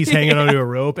rollerblades. He's hanging onto a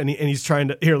rope, and he's trying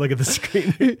to look at the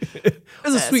screen. It's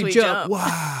a sweet jump.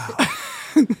 Wow.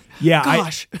 Yeah.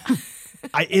 Gosh.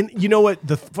 You know what?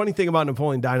 The funny thing about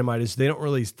Napoleon Dynamite is they don't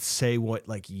really say what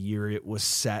year it was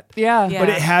set. Yeah. But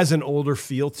it has an older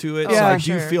feel to it. Yeah, So I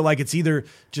sure. do feel like it's either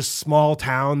just small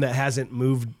town that hasn't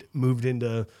moved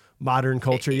into modern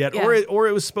culture yet, Yeah. or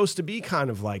it was supposed to be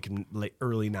kind of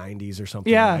early 90s or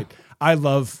something. Yeah. I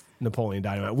love Napoleon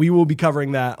Dynamite. We will be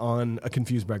covering that on a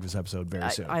Confused Breakfast episode very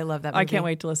soon. I love that movie. I can't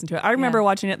wait to listen to it. I remember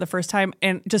watching it the first time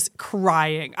and just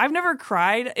crying. I've never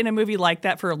cried in a movie like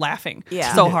that for laughing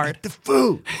so hard. The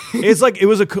food. It's it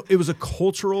was a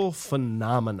cultural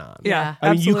phenomenon. Yeah,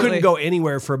 I mean, you absolutely. couldn't go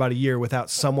anywhere for about a year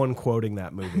without someone quoting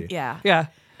that movie. Yeah. Yeah.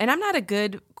 And I'm not a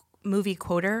good movie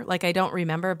quoter. I don't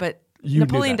remember, but You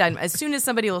Napoleon knew that. Dynamite. As soon as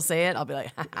somebody will say it, I'll be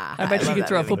like, I bet you could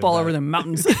throw a football over the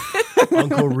mountains.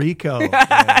 Uncle Rico.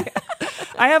 Yeah.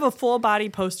 I have a full body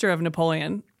poster of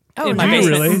Napoleon in my nice.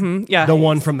 basement. Really? Mhm. Yeah. The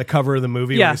one from the cover of the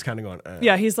movie Yeah. where he's kind of going,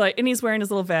 Yeah, he's and he's wearing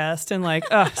his little vest and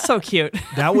so cute.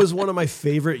 That was one of my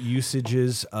favorite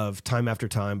usages of Time After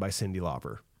Time by Cyndi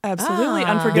Lauper. Absolutely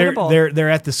unforgettable. They're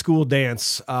at the school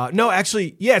dance. No,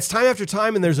 actually, yeah, it's Time After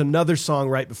Time, and there's another song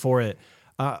right before it.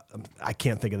 I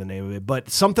can't think of the name of it, but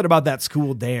something about that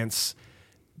school dance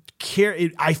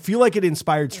I feel like it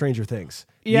inspired Stranger Things.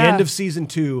 Yeah. The end of season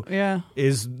 2 Yeah.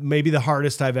 is maybe the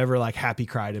hardest I've ever like happy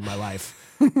cried in my life.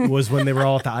 Was when they were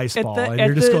all at the ice ball, and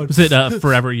you're just going Was it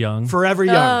Forever Young? Forever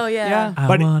Young. Oh yeah.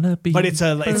 I wanna be But it's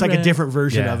like a different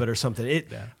version Yeah. of it or something.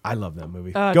 I love that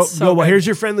movie. It's so good. Here's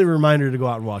your friendly reminder to go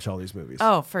out and watch all these movies.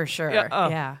 Oh, for sure. Yeah, oh.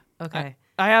 Yeah. Okay.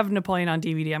 I have Napoleon on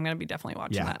DVD. I'm going to be definitely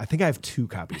watching yeah, I that. think I have 2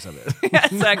 copies of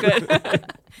it. Is that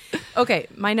good? Okay,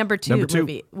 my number two Number 2.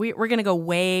 movie. We're going to go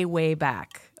way, way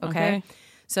back. Okay?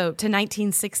 So to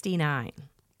 1969.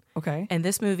 Okay. And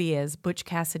this movie is Butch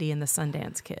Cassidy and the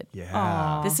Sundance Kid.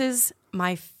 Yeah. This is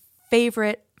my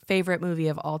favorite movie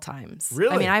of all times.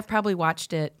 Really? I mean, I've probably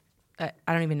watched it. I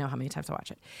don't even know how many times I watch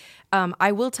it.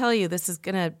 I will tell you, this is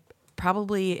going to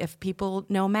probably, if people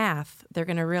know math, they're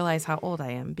going to realize how old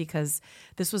I am, because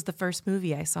this was the first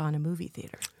movie I saw in a movie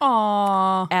theater.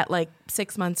 Aww. At like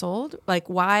 6 months old. Like,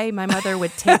 why my mother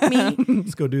would take me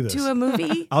Let's go do this. to a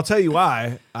movie. I'll tell you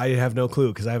why. I have no clue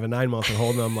because I have a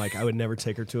 9-month-old and I'm like, I would never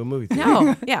take her to a movie theater.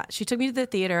 No, yeah. She took me to the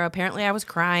theater. Apparently I was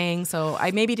crying, so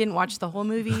I maybe didn't watch the whole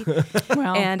movie.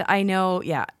 Well. And I know,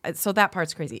 yeah, so that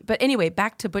part's crazy. But anyway,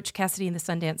 back to Butch Cassidy and the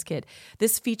Sundance Kid.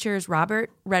 This features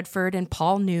Robert Redford and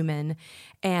Paul Newman,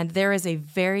 and there is a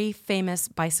very famous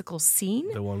bicycle scene.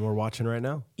 The one we're watching right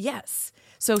now. Yes.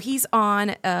 So he's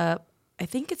on, I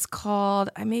think it's called,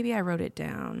 maybe I wrote it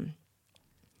down.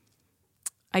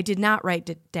 I did not write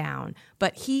it down,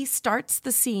 but he starts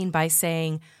the scene by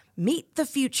saying, "Meet the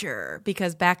future,"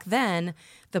 because back then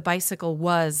the bicycle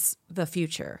was the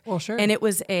future. Well, sure. And it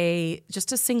was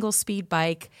just a single speed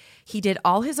bike. He did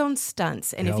all his own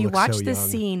stunts. And It if all you looks watch so this young.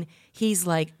 scene, he's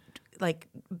like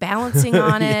balancing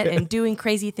on it and doing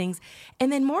crazy things.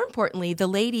 And then more importantly, the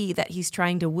lady that he's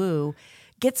trying to woo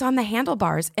gets on the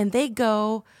handlebars and they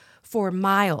go for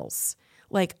miles.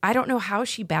 Like, I don't know how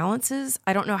she balances.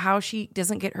 I don't know how she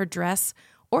doesn't get her dress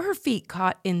or her feet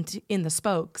caught in the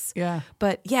spokes. Yeah.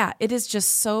 But yeah, it is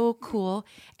just so cool.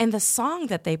 And the song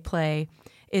that they play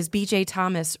is B.J.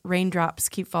 Thomas, "Raindrops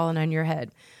Keep Falling on Your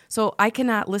Head." So I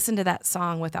cannot listen to that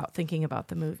song without thinking about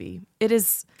the movie. It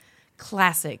is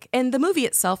classic. And the movie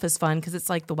itself is fun because it's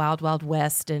like the Wild Wild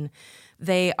West, and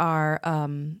they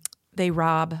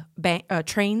rob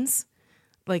trains.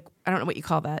 Like, I don't know what you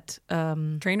call that.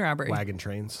 Train robbery. Wagon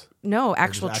trains. No,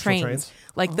 actual actual trains. trains?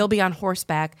 Like, they'll be on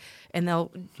horseback and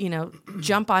they'll,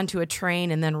 jump onto a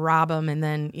train and then rob them and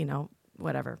then,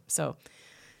 whatever. So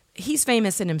he's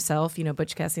famous in himself,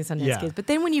 Butch Cassidy and Sundance Yeah. Kids. But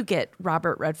then when you get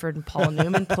Robert Redford and Paul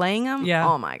Newman playing them, Yeah.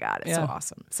 oh my God, it's so Yeah.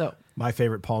 awesome. So My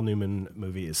favorite Paul Newman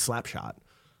movie is Slapshot.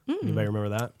 Anybody remember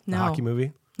that? The No. hockey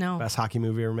movie? No. Best hockey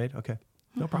movie ever made? Okay.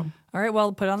 No problem. All right,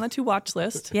 well, put it on the to watch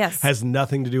list. yes, Has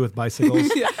nothing to do with bicycles.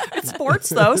 It's sports,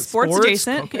 though. Sports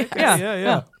adjacent. Okay. Yeah.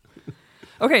 Yeah.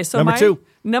 Okay, so Number my 2.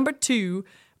 number 2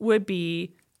 would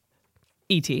be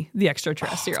E.T., the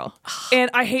extraterrestrial.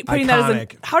 And I hate putting that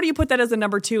Iconic. how do you put that as a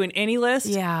number 2 in any list?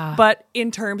 Yeah. But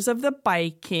in terms of the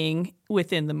biking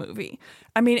within the movie.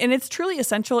 I mean, and it's truly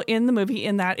essential in the movie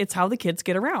in that it's how the kids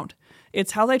get around.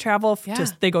 It's how they travel. Yeah.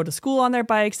 They go to school on their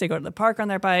bikes. They go to the park on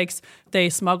their bikes. They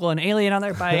smuggle an alien on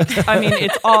their bikes. I mean,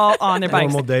 it's all on their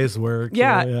bikes. Normal day's work.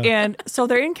 Yeah, Yeah. and so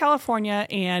they're in California,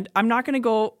 and I'm not going to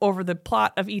go over the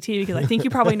plot of E.T. because I think you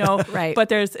probably know, Right. But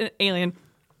there's an alien.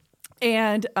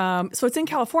 And so it's in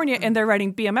California, and they're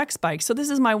riding BMX bikes. So this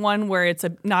is my one where it's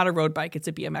not a road bike, it's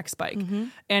a BMX bike.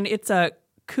 And it's a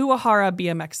Kuwahara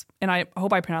BMX. And I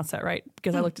hope I pronounced that right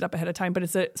because I looked it up ahead of time. But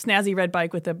it's a snazzy red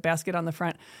bike with a basket on the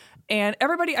front. And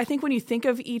everybody, I think when you think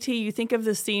of E.T., you think of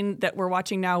the scene that we're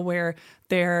watching now where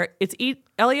it's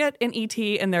Elliot and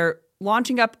E.T. and they're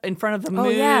launching up in front of the moon.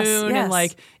 yes. And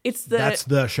like, That's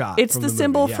the shot. it's from the movie,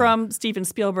 symbol yeah. from Steven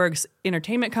Spielberg's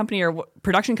entertainment company or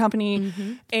production company.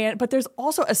 But there's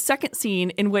also a second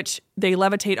scene in which they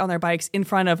levitate on their bikes in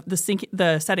front of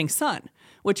the setting sun,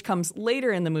 which comes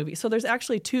later in the movie. So there's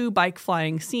actually 2 bike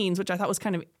flying scenes, which I thought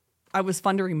was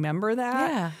fun to remember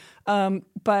that. Yeah.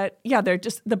 But yeah,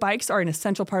 the bikes are an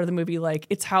essential part of the movie. Like,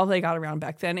 it's how they got around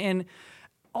back then. And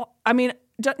I mean,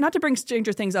 not to bring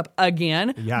Stranger Things up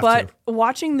again, You have but to.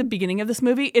 watching the beginning of this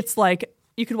movie, it's like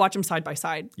you could watch them side by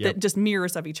side. Yep. That just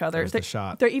mirrors of each other. There's the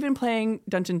shot. They're even playing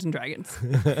Dungeons and Dragons.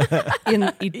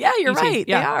 Yeah, you're right.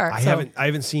 They are. I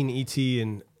haven't seen E.T.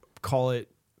 in call it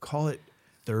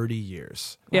 30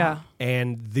 years. Yeah.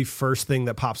 And the first thing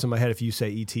that pops in my head if you say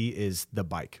E.T. is the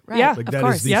bike. Right. Yeah, Like of that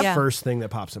course. is the Yep. first thing that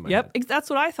pops in my Yep, head. that's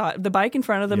what I thought. The bike in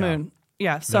front of the Yeah. moon.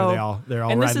 Yeah, so they're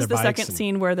all and this riding is their the bikes second and-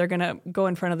 scene where they're gonna go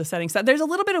in front of the setting sun. There's a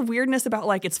little bit of weirdness about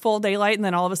like it's full daylight and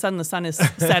then all of a sudden the sun is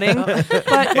setting.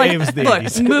 But like, It was the look,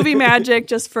 80s. movie magic,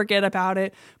 just forget about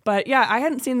it. But yeah, I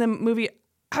hadn't seen the movie.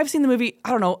 I've seen the movie, I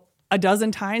don't know, a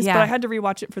dozen times, Yeah. but I had to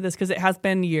rewatch it for this because it has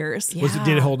been years. Yeah.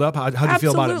 Did it hold up? How'd you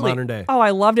feel about it Absolutely. modern day? Oh,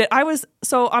 I loved it.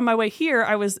 So on my way here,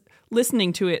 I was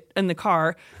listening to it in the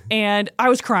car and I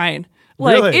was crying.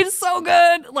 Like, Really? it's so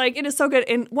good. Like, it is so good.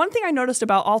 And one thing I noticed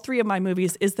about all three of my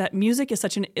movies is that music is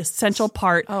such an essential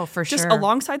part. Oh, for just sure.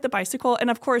 alongside the bicycle. And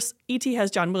of course, E.T.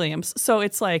 has John Williams. So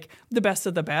it's like the best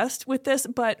of the best with this.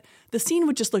 But the scene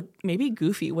would just look maybe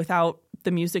goofy without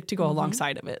the music to go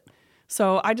alongside of it.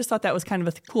 So I just thought that was kind of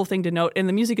a cool thing to note. And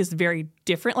the music is very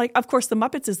different. Like, of course, The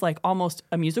Muppets is like almost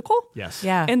a musical. Yes.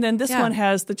 Yeah. And then this Yeah. one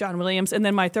has the John Williams. And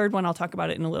then my third one, I'll talk about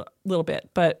it in a little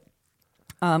bit. But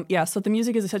so the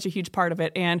music is such a huge part of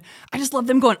it. And I just love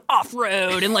them going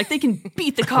off-road and like they can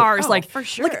beat the cars. Oh, like for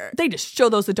sure. like, they just show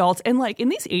those adults. And like in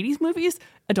these 80s movies,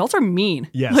 adults are mean.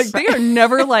 Yes. Like they are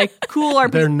never like cool or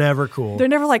They're never cool. they're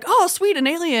never like, oh, sweet, an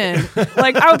alien.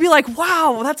 Like I would be like,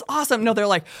 wow, that's awesome. No, they're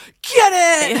like,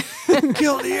 get it.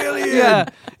 Kill the alien. Yeah.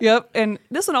 Yep. And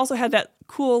this one also had that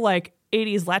cool like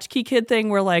 80s latchkey kid thing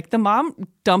where like the mom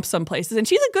dumps some places and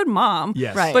she's a good mom.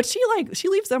 Yes. Right. But she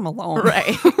leaves them alone.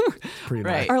 Right. Pretty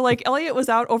Right. much. Or like Elliot was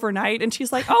out overnight and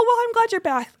she's like, oh, well, I'm glad you're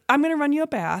back. I'm going to run you a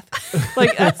bath.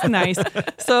 Like that's nice.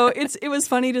 So it was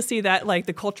funny to see that like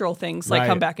the cultural things like Right.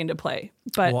 come back into play.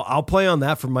 But Well, I'll play on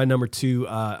that for my number 2,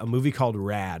 a movie called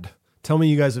Rad. Tell me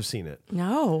you guys have seen it.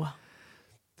 No.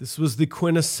 This was the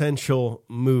quintessential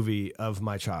movie of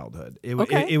my childhood. It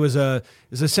Okay. was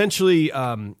essentially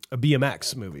a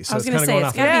BMX movie. So I was it's going to kind say of going it's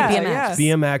off got to be Yeah, BMX.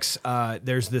 yeah. BMX.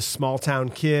 There's this small town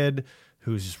kid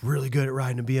who's just really good at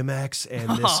riding a BMX,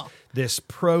 and this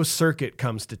pro circuit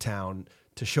comes to town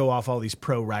to show off all these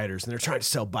pro riders, and they're trying to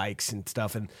sell bikes and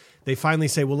stuff. And they finally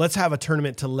say, well, let's have a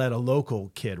tournament to let a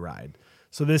local kid ride.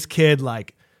 So this kid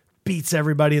like beats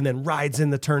everybody and then rides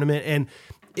in the tournament, and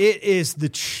it is the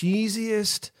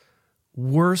cheesiest,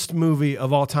 worst movie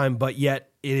of all time, but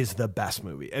yet it is the best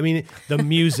movie. I mean, the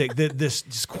music, this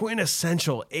just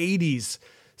quintessential 80s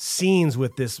scenes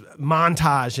with this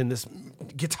montage and this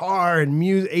guitar and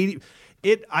music.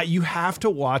 You have to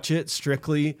watch it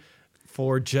strictly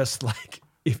for just like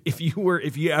if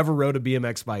you ever rode a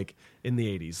BMX bike in the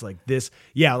 80s, like this.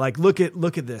 Yeah, like look at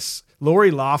this.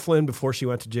 Lori Loughlin, before she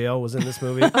went to jail, was in this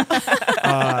movie.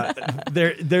 I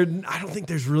don't think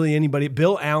there's really anybody.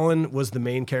 Bill Allen was the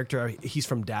main character. He's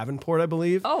from Davenport, I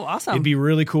believe. Oh, awesome. It'd be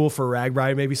really cool for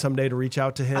Ragbri maybe someday to reach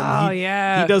out to him. Oh, He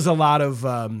yeah. does a lot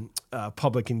of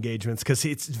public engagements because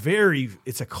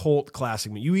it's a cult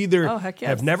classic. You either Oh, heck yes.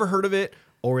 have never heard of it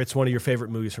or it's one of your favorite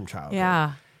movies from childhood.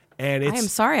 Yeah. And I am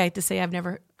it's sorry I have to say I've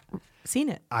never seen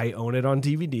it. I own it on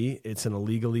DVD. It's an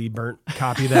illegally burnt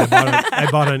copy that I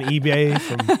bought on eBay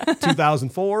from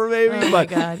 2004, maybe. Oh, my but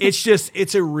God.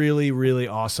 it's a really, really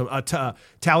awesome.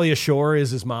 Talia Shore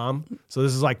is his mom, so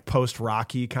this is like post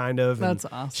Rocky kind of. and That's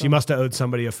awesome. She must have owed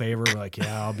somebody a favor. Like,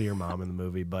 yeah, I'll be your mom in the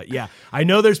movie. But yeah, I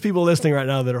know there's people listening right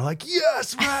now that are like,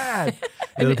 yes, rad.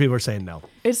 And other people are saying no.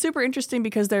 it's super interesting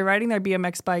because they're riding their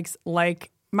BMX bikes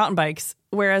like mountain bikes,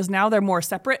 whereas now they're more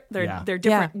separate. They're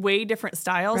different, way different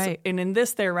styles. Right. And in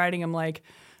this, they're riding them like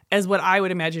as what I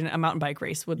would imagine a mountain bike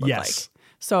race would look Yes. like.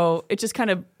 So it just kind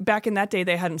of back in that day,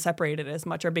 they hadn't separated as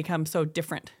much or become so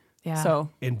different. Yeah. So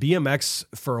And BMX,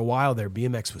 for a while there,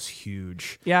 BMX was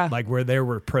huge. Yeah. Like where there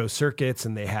were pro circuits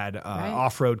and they had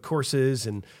off-road courses.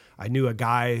 And I knew a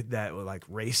guy that like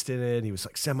raced in it. He was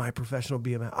like semi-professional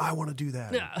BMX. I want to do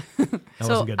that. Yeah.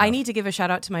 So I need to give a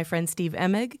shout out to my friend Steve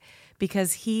Emig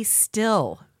because he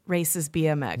still races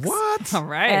BMX. What? all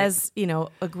right. As,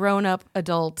 a grown-up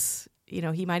adult,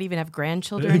 he might even have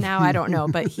grandchildren now. I don't know,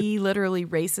 but he literally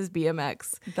races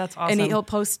BMX. That's awesome. And he'll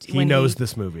post He when knows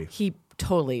this movie. He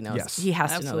totally knows. Yes. He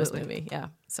has to know this Absolutely. movie. Yeah.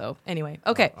 So anyway,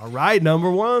 okay. All right, number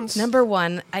ones. Number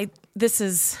one, I'm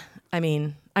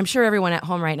sure everyone at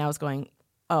home right now is going,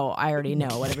 oh, I already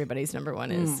know what everybody's number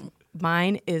one is.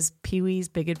 Mine is Pee-wee's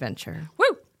Big Adventure. Woo!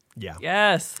 Yeah.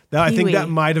 Yes. Now, I think Pee-wee. that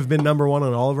might have been number one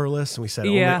on all of our lists. And we said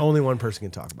Yeah. only one person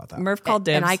can talk about that. Murph called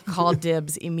dibs. And I called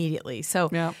dibs immediately. So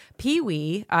Yeah.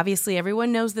 Pee-wee, obviously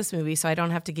everyone knows this movie, so I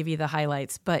don't have to give you the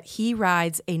highlights, but he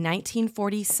rides a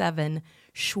 1947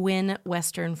 Schwinn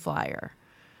Western Flyer.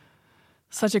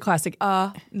 Such a classic.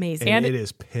 Amazing. and and it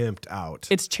is pimped out.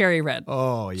 It's cherry red.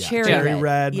 Oh, yeah. Cherry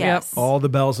red. Yes. All the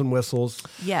bells and whistles.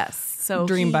 Yes. So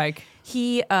Dream bike.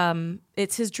 He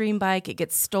it's his dream bike. It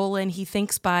gets stolen. He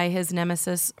thinks by his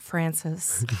nemesis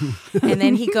Francis, and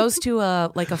then he goes to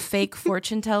a fake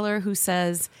fortune teller who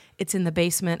says it's in the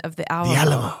basement of the Alamo. The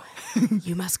Alamo.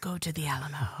 You must go to the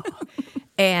Alamo.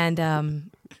 And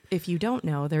if you don't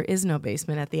know, there is no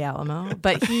basement at the Alamo.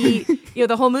 But he,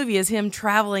 the whole movie is him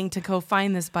traveling to go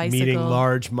find this bicycle. Meeting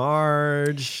Large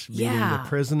Marge. Meeting Yeah. the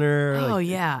prisoner. Oh like,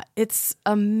 yeah, it's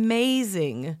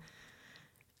amazing.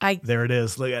 There it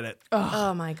is. Look at it.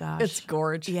 Oh my gosh. It's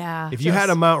gorge. Yeah. If you had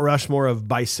a Mount Rushmore of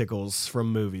bicycles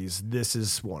from movies, this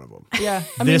is one of them. Yeah.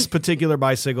 This particular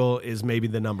bicycle is maybe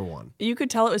the number one. You could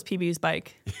tell it was PB's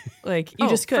bike. Like, you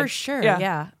just could. For sure.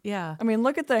 Yeah. I mean,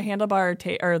 look at the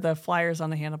handlebar or the flyers on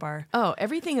the handlebar. Oh,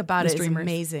 everything about The it is streamers.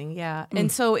 amazing. Yeah.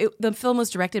 And so the film was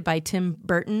directed by Tim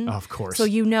Burton. Of course. So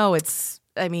it's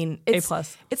A+.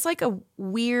 It's like a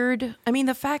weird,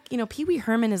 the fact, Pee Wee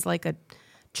Herman is like a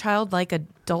childlike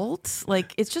adult.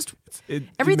 Like, it's just, It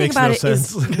everything makes about no it is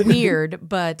sense. weird,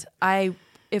 but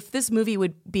if this movie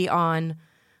would be on,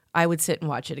 I would sit and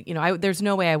watch it. There's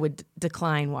no way I would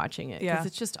decline watching it because Yeah.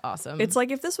 it's just awesome. It's like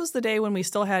if this was the day when we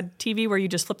still had TV where you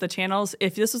just flip the channels,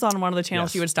 if this was on one of the channels,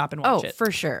 Yes. you would stop and watch it.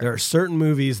 for sure. There are certain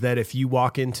movies that if you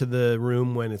walk into the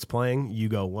room when it's playing, you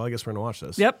go, well, I guess we're going to watch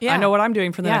this. Yep. Yeah. I know what I'm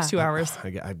doing for the Yeah. next 2 hours.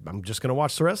 I'm just going to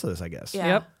watch the rest of this, I guess. Yeah.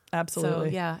 Yep. Absolutely.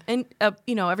 So, yeah. And,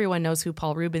 everyone knows who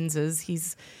Paul Rubens is.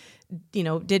 He's,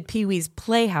 did Pee-wee's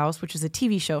Playhouse, which is a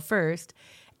TV show first.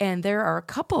 And there are a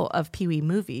couple of Pee-wee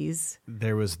movies.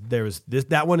 There was this.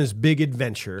 That one is Big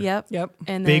Adventure. Yep. And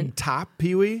then, Big Top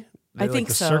Pee-wee. I think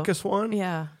the so. circus one.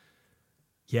 Yeah.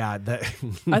 Yeah. That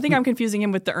I think I'm confusing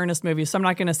him with the Ernest movie, so I'm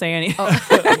not going to say any.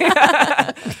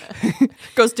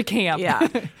 Goes to camp. Yeah.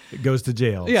 goes to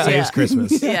jail. Yeah. Saves Yeah.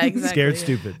 Christmas. Yeah, exactly. Scared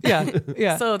stupid. Yeah.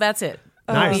 Yeah. So that's it.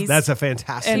 Nice. Pee-wee's- That's a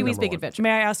fantastic. Pee-wee's number Big one. Adventure. May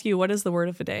I ask you, what is the word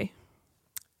of the day?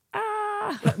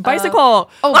 Bicycle.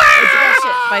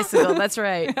 Bicycle. That's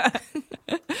right.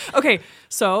 Okay,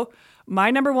 so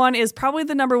my number one is probably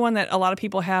the number one that a lot of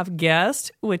people have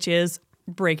guessed, which is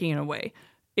Breaking Away.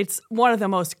 It's one of the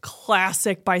most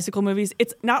classic bicycle movies.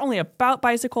 It's not only about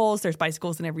bicycles, there's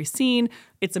bicycles in every scene.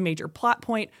 It's a major plot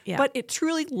point, Yeah. but it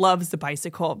truly loves the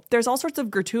bicycle. There's all sorts of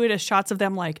gratuitous shots of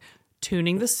them like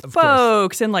tuning the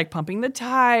spokes and like pumping the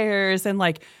tires and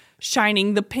like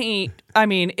shining the paint. I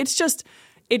mean, it's just...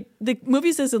 the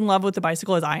movie's as in love with the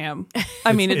bicycle as I am.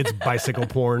 I mean, It's bicycle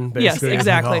porn, basically. Yes, It's like,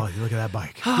 exactly. oh, look at that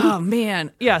bike. oh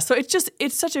man, yeah. So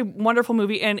it's such a wonderful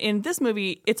movie, and in this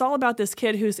movie, it's all about this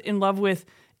kid who's in love with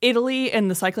Italy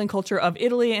and the cycling culture of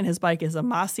Italy, and his bike is a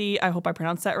Massi. I hope I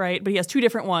pronounced that right, but he has 2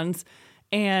 different ones,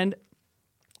 and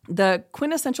the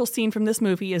quintessential scene from this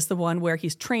movie is the one where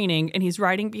he's training and he's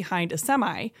riding behind a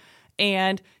semi,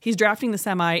 and he's drafting the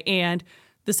semi, and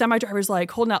the semi driver's like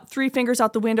holding out 3 fingers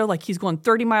out the window, like he's going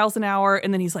 30 miles an hour.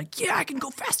 And then he's like, yeah, I can go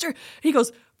faster. And he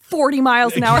goes 40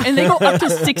 miles an hour. And they go up to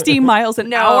 60 miles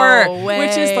an hour,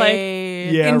 which is like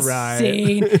Yeah,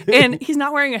 insane. And he's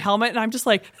not wearing a helmet. And I'm just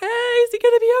like, hey, is he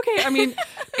going to be okay? I mean,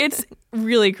 it's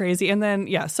really crazy. And then,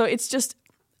 yeah, so it's just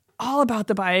all about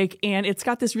the bike. And it's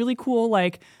got this really cool,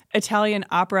 like, Italian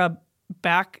opera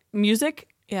back music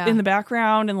in the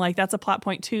background. And, like, that's a plot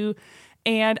point, too.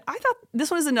 And I thought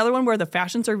this one is another one where the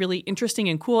fashions are really interesting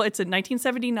and cool. It's in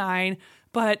 1979,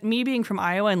 but me being from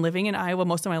Iowa and living in Iowa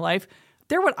most of my life,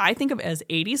 they're what I think of as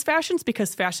 80s fashions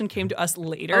because fashion came to us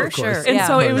later. Oh, sure. And Yeah,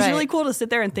 so it was right. really cool to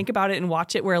sit there and think about it and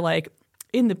watch it where like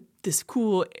in this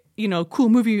cool, cool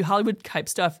movie Hollywood type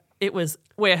stuff, it was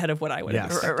way ahead of what I would have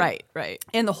Yes. expected. Right.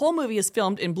 And the whole movie is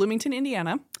filmed in Bloomington,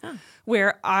 Indiana,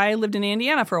 where I lived in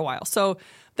Indiana for a while. So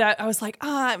that I was like,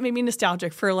 it made me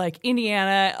nostalgic for like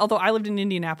Indiana, although I lived in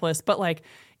Indianapolis, but like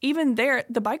even there,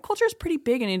 the bike culture is pretty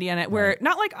big in Indiana, where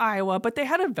not like Iowa, but they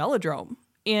had a velodrome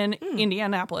in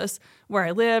Indianapolis where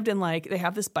I lived, and like they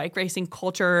have this bike racing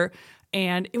culture,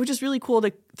 and it was just really cool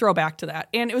to throw back to that.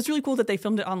 And it was really cool that they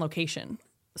filmed it on location.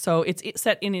 So it's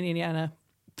set in Indiana,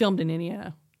 filmed in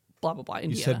Indiana. Blah, blah, blah,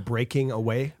 Indiana. You said Breaking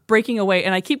Away? Breaking Away.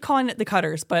 And I keep calling it the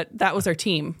Cutters, but that was our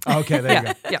team. Okay, there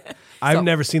you go. Yeah. I've So-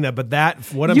 never seen that, but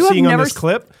what I'm You have seeing on never this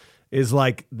clip is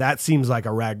like, that seems like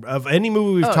a rag. Of any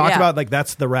movie we've talked yeah. about, like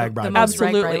that's the rag bride. most movie.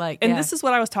 Absolutely. like, And yeah. this is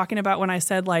what I was talking about when I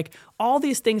said like all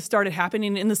these things started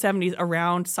happening in the 70s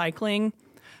around cycling.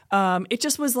 It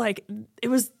just was like, it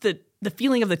was the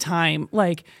feeling of the time.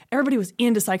 Like everybody was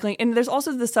into cycling. And there's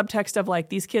also the subtext of like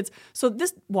these kids. So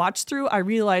this watch through, I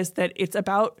realized that it's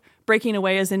about breaking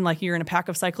away as in like you're in a pack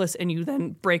of cyclists and you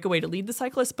then break away to lead the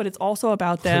cyclists, but it's also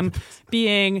about them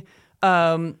being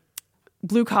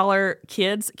blue collar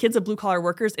kids of blue collar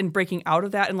workers and breaking out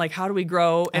of that and like how do we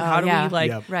grow and how do yeah. we like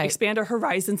Yep. Right. expand our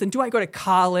horizons and do I go to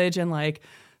college and like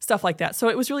stuff like that. So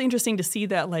it was really interesting to see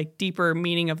that like deeper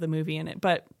meaning of the movie in it.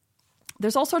 But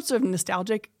there's all sorts of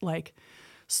nostalgic like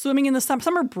swimming in the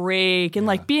summer break and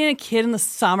like being a kid in the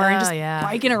summer and just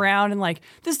biking around and like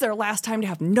this is their last time to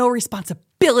have no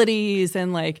responsibilities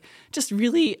and like just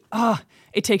really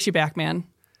it takes you back, man.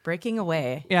 Breaking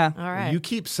Away. Yeah. All right. You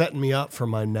keep setting me up for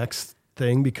my next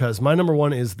thing because my number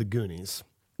one is The Goonies.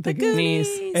 The Goonies.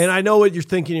 And I know what you're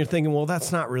thinking. You're thinking, well,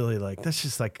 that's not really like, that's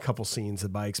just like a couple scenes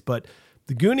of bikes. But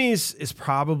The Goonies is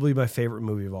probably my favorite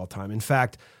movie of all time. In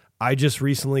fact, I just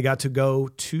recently got to go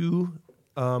to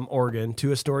Oregon,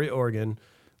 to Astoria, Oregon,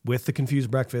 with the Confused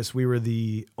Breakfast. We were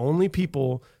the only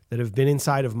people that have been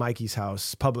inside of Mikey's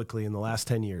house publicly in the last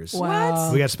 10 years.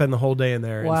 Wow. We got to spend the whole day in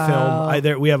there Wow. and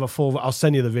film. We have a full, I'll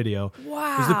send you the video.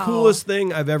 Wow. It was the coolest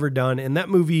thing I've ever done. And that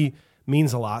movie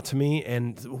means a lot to me.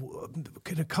 And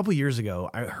a couple years ago,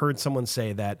 I heard someone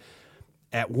say that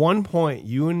at one point,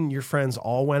 you and your friends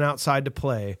all went outside to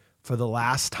play for the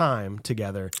last time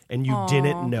together, and you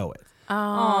didn't know it.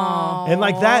 Oh. And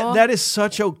like that is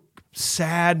such a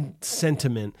sad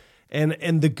sentiment.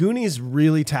 And the Goonies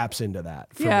really taps into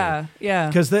that for me. Yeah.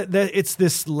 Because that it's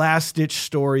this last ditch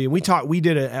story, and we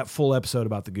did a full episode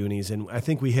about the Goonies, and I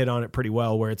think we hit on it pretty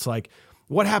well. Where it's like,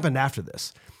 what happened after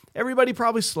this? Everybody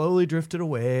probably slowly drifted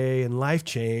away, and life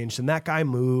changed, and that guy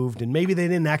moved, and maybe they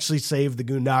didn't actually save the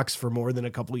Goondocks for more than a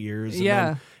couple of years. And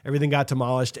then everything got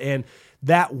demolished, and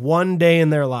that one day in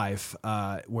their life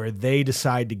where they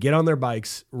decide to get on their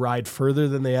bikes, ride further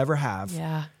than they ever have,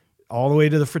 all the way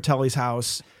to the Fratelli's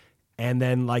house. And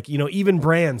then, like, you know, even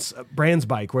Brand's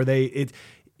bike, where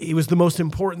it was the most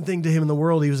important thing to him in the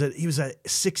world. He was a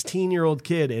 16-year-old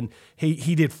kid, and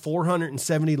he did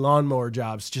 470 lawnmower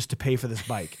jobs just to pay for this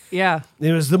bike. Yeah.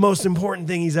 It was the most important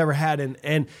thing he's ever had.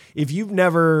 And if you've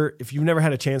never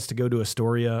had a chance to go to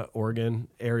Astoria, Oregon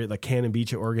area, like Cannon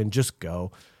Beach, Oregon, just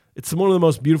go. It's one of the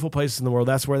most beautiful places in the world.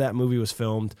 That's where that movie was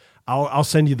filmed. I'll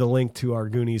send you the link to our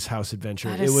Goonies house adventure.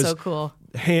 That is so cool.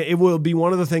 It will be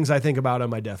one of the things I think about on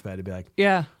my deathbed. To be like,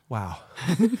 Yeah. wow,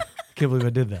 can't believe I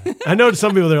did that. I know to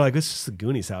some people they're like, this is the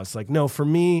Goonies house. Like, no, for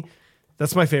me,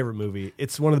 that's my favorite movie.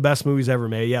 It's one of the best movies ever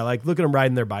made. Yeah, like look at them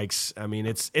riding their bikes. I mean,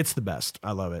 it's the best.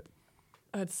 I love it.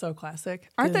 It's so classic.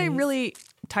 Aren't they really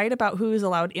tight about who's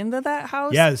allowed into that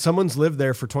house? Yeah, someone's lived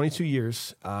there for 22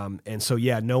 years. And so,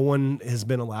 yeah, no one has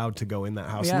been allowed to go in that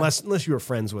house unless you were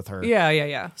friends with her.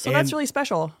 Yeah. So that's really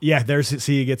special. Yeah,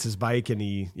 he gets his bike and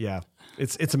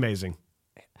it's amazing.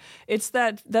 It's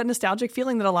that nostalgic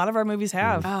feeling that a lot of our movies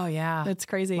have. Oh, yeah. It's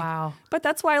crazy. Wow. But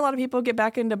that's why a lot of people get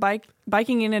back into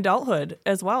biking in adulthood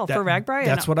as well for RAGBRAI.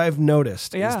 That's what I've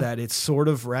noticed Yeah. is that it's sort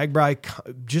of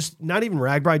RAGBRAI, just not even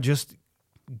RAGBRAI, just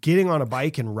getting on a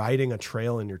bike and riding a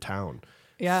trail in your town.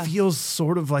 Yeah. Feels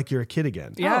sort of like you're a kid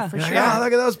again. Yeah, for You're sure. like, oh,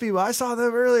 look at those people. I saw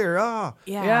them earlier. Oh.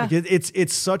 Yeah. Like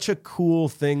it's such a cool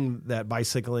thing, that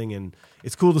bicycling, and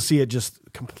it's cool to see it just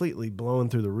completely blowing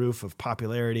through the roof of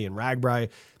popularity, and RAGBRAI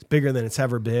is bigger than it's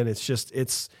ever been. It's just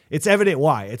it's evident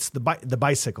why. It's the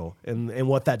bicycle and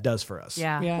what that does for us.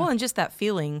 Yeah. Yeah. Well, and just that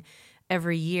feeling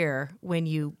every year when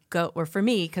you go, or for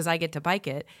me, because I get to bike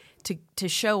it, to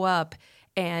show up.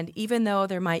 And even though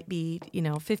there might be,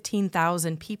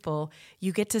 15,000 people,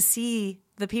 you get to see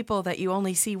the people that you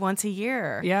only see once a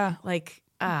year. Yeah. Like,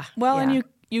 and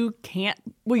you can't,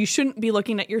 you shouldn't be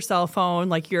looking at your cell phone.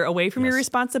 Like, you're away from your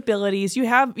responsibilities.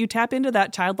 You tap into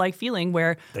that childlike feeling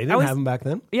where They didn't have them back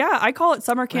then. Yeah, I call it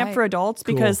summer camp Right. for adults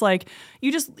because like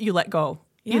you let go.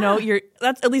 Yeah.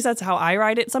 That's how I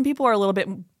ride it. Some people are a little bit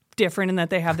different in that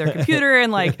they have their computer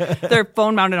and like their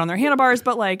phone mounted on their handlebars,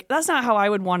 but like that's not how I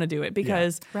would want to do it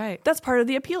because that's part of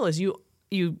the appeal is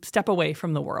you step away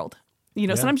from the world.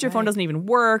 Sometimes your phone doesn't even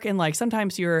work, and like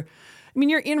sometimes you're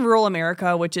in rural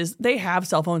America, which is they have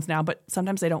cell phones now, but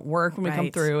sometimes they don't work when we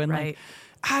come through, and like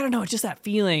I don't know, it's just that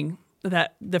feeling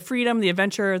that the freedom, the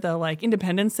adventure, the like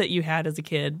independence that you had as a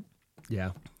kid.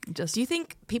 Yeah. do you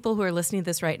think people who are listening to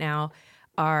this right now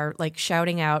are like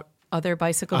shouting out other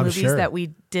bicycle I'm movies sure. that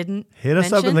we didn't Hit us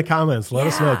up in mention? the comments. Let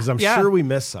us know, because I'm sure we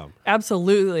missed some.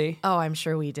 Absolutely. Oh, I'm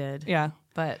sure we did. Yeah.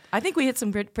 But I think we hit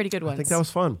some pretty good ones. I think that was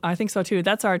fun. I think so too.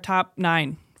 That's our top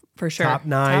 9 for sure. Top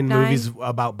nine Top 9. movies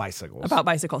about bicycles. About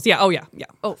bicycles. Yeah. Oh yeah. Yeah.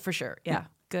 Oh, for sure. Yeah.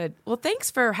 Good. Well, thanks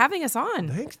for having us on.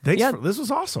 Thanks. Yeah. This was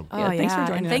awesome. Oh, Yeah, thanks for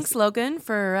joining and thanks, us. Logan,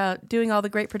 for doing all the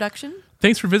great production.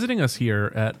 Thanks for visiting us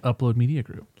here at Upload Media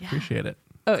Group. Appreciate it.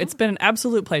 Oh, it's been an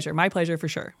absolute pleasure. My pleasure for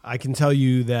sure. I can tell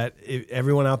you that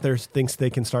everyone out there thinks they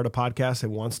can start a podcast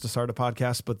and wants to start a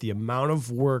podcast, but the amount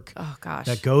of work Oh, gosh.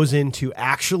 that goes into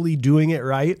actually doing it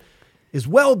right is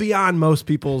well beyond most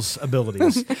people's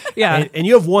abilities. Yeah. And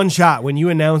you have one shot when you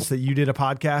announce that you did a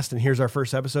podcast and here's our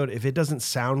first episode. If it doesn't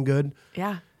sound good,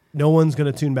 Yeah. no one's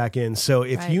going to tune back in. So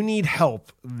if Right. you need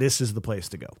help, this is the place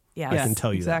to go. Yes. I can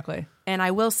tell you exactly. And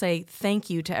I will say thank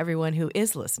you to everyone who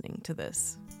is listening to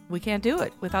this. We can't do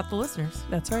it without the listeners.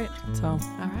 That's right. So All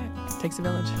right. it takes a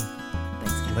village.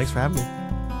 Thanks, guys. that. Thanks for having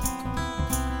me.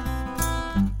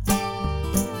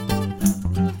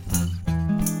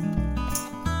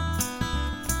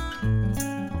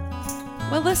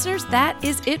 Well, listeners, that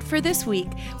is it for this week.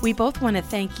 We both want to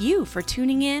thank you for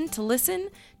tuning in to listen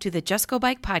to the Just Go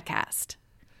Bike podcast.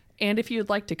 And if you'd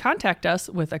like to contact us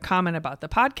with a comment about the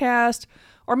podcast,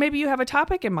 or maybe you have a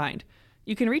topic in mind,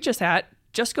 you can reach us at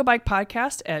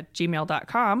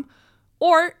justgobikepodcast@gmail.com,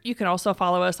 or you can also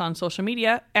follow us on social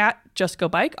media at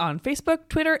justgobike on Facebook,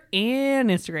 Twitter, and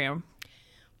Instagram.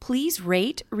 Please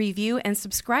rate, review, and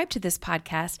subscribe to this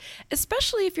podcast,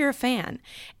 especially if you're a fan.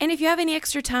 And if you have any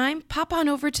extra time, pop on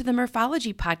over to the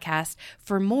Murphology podcast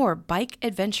for more bike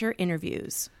adventure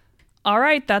interviews. All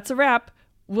right, that's a wrap.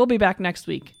 We'll be back next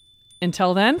week.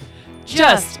 Until then,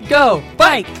 just go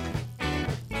bike!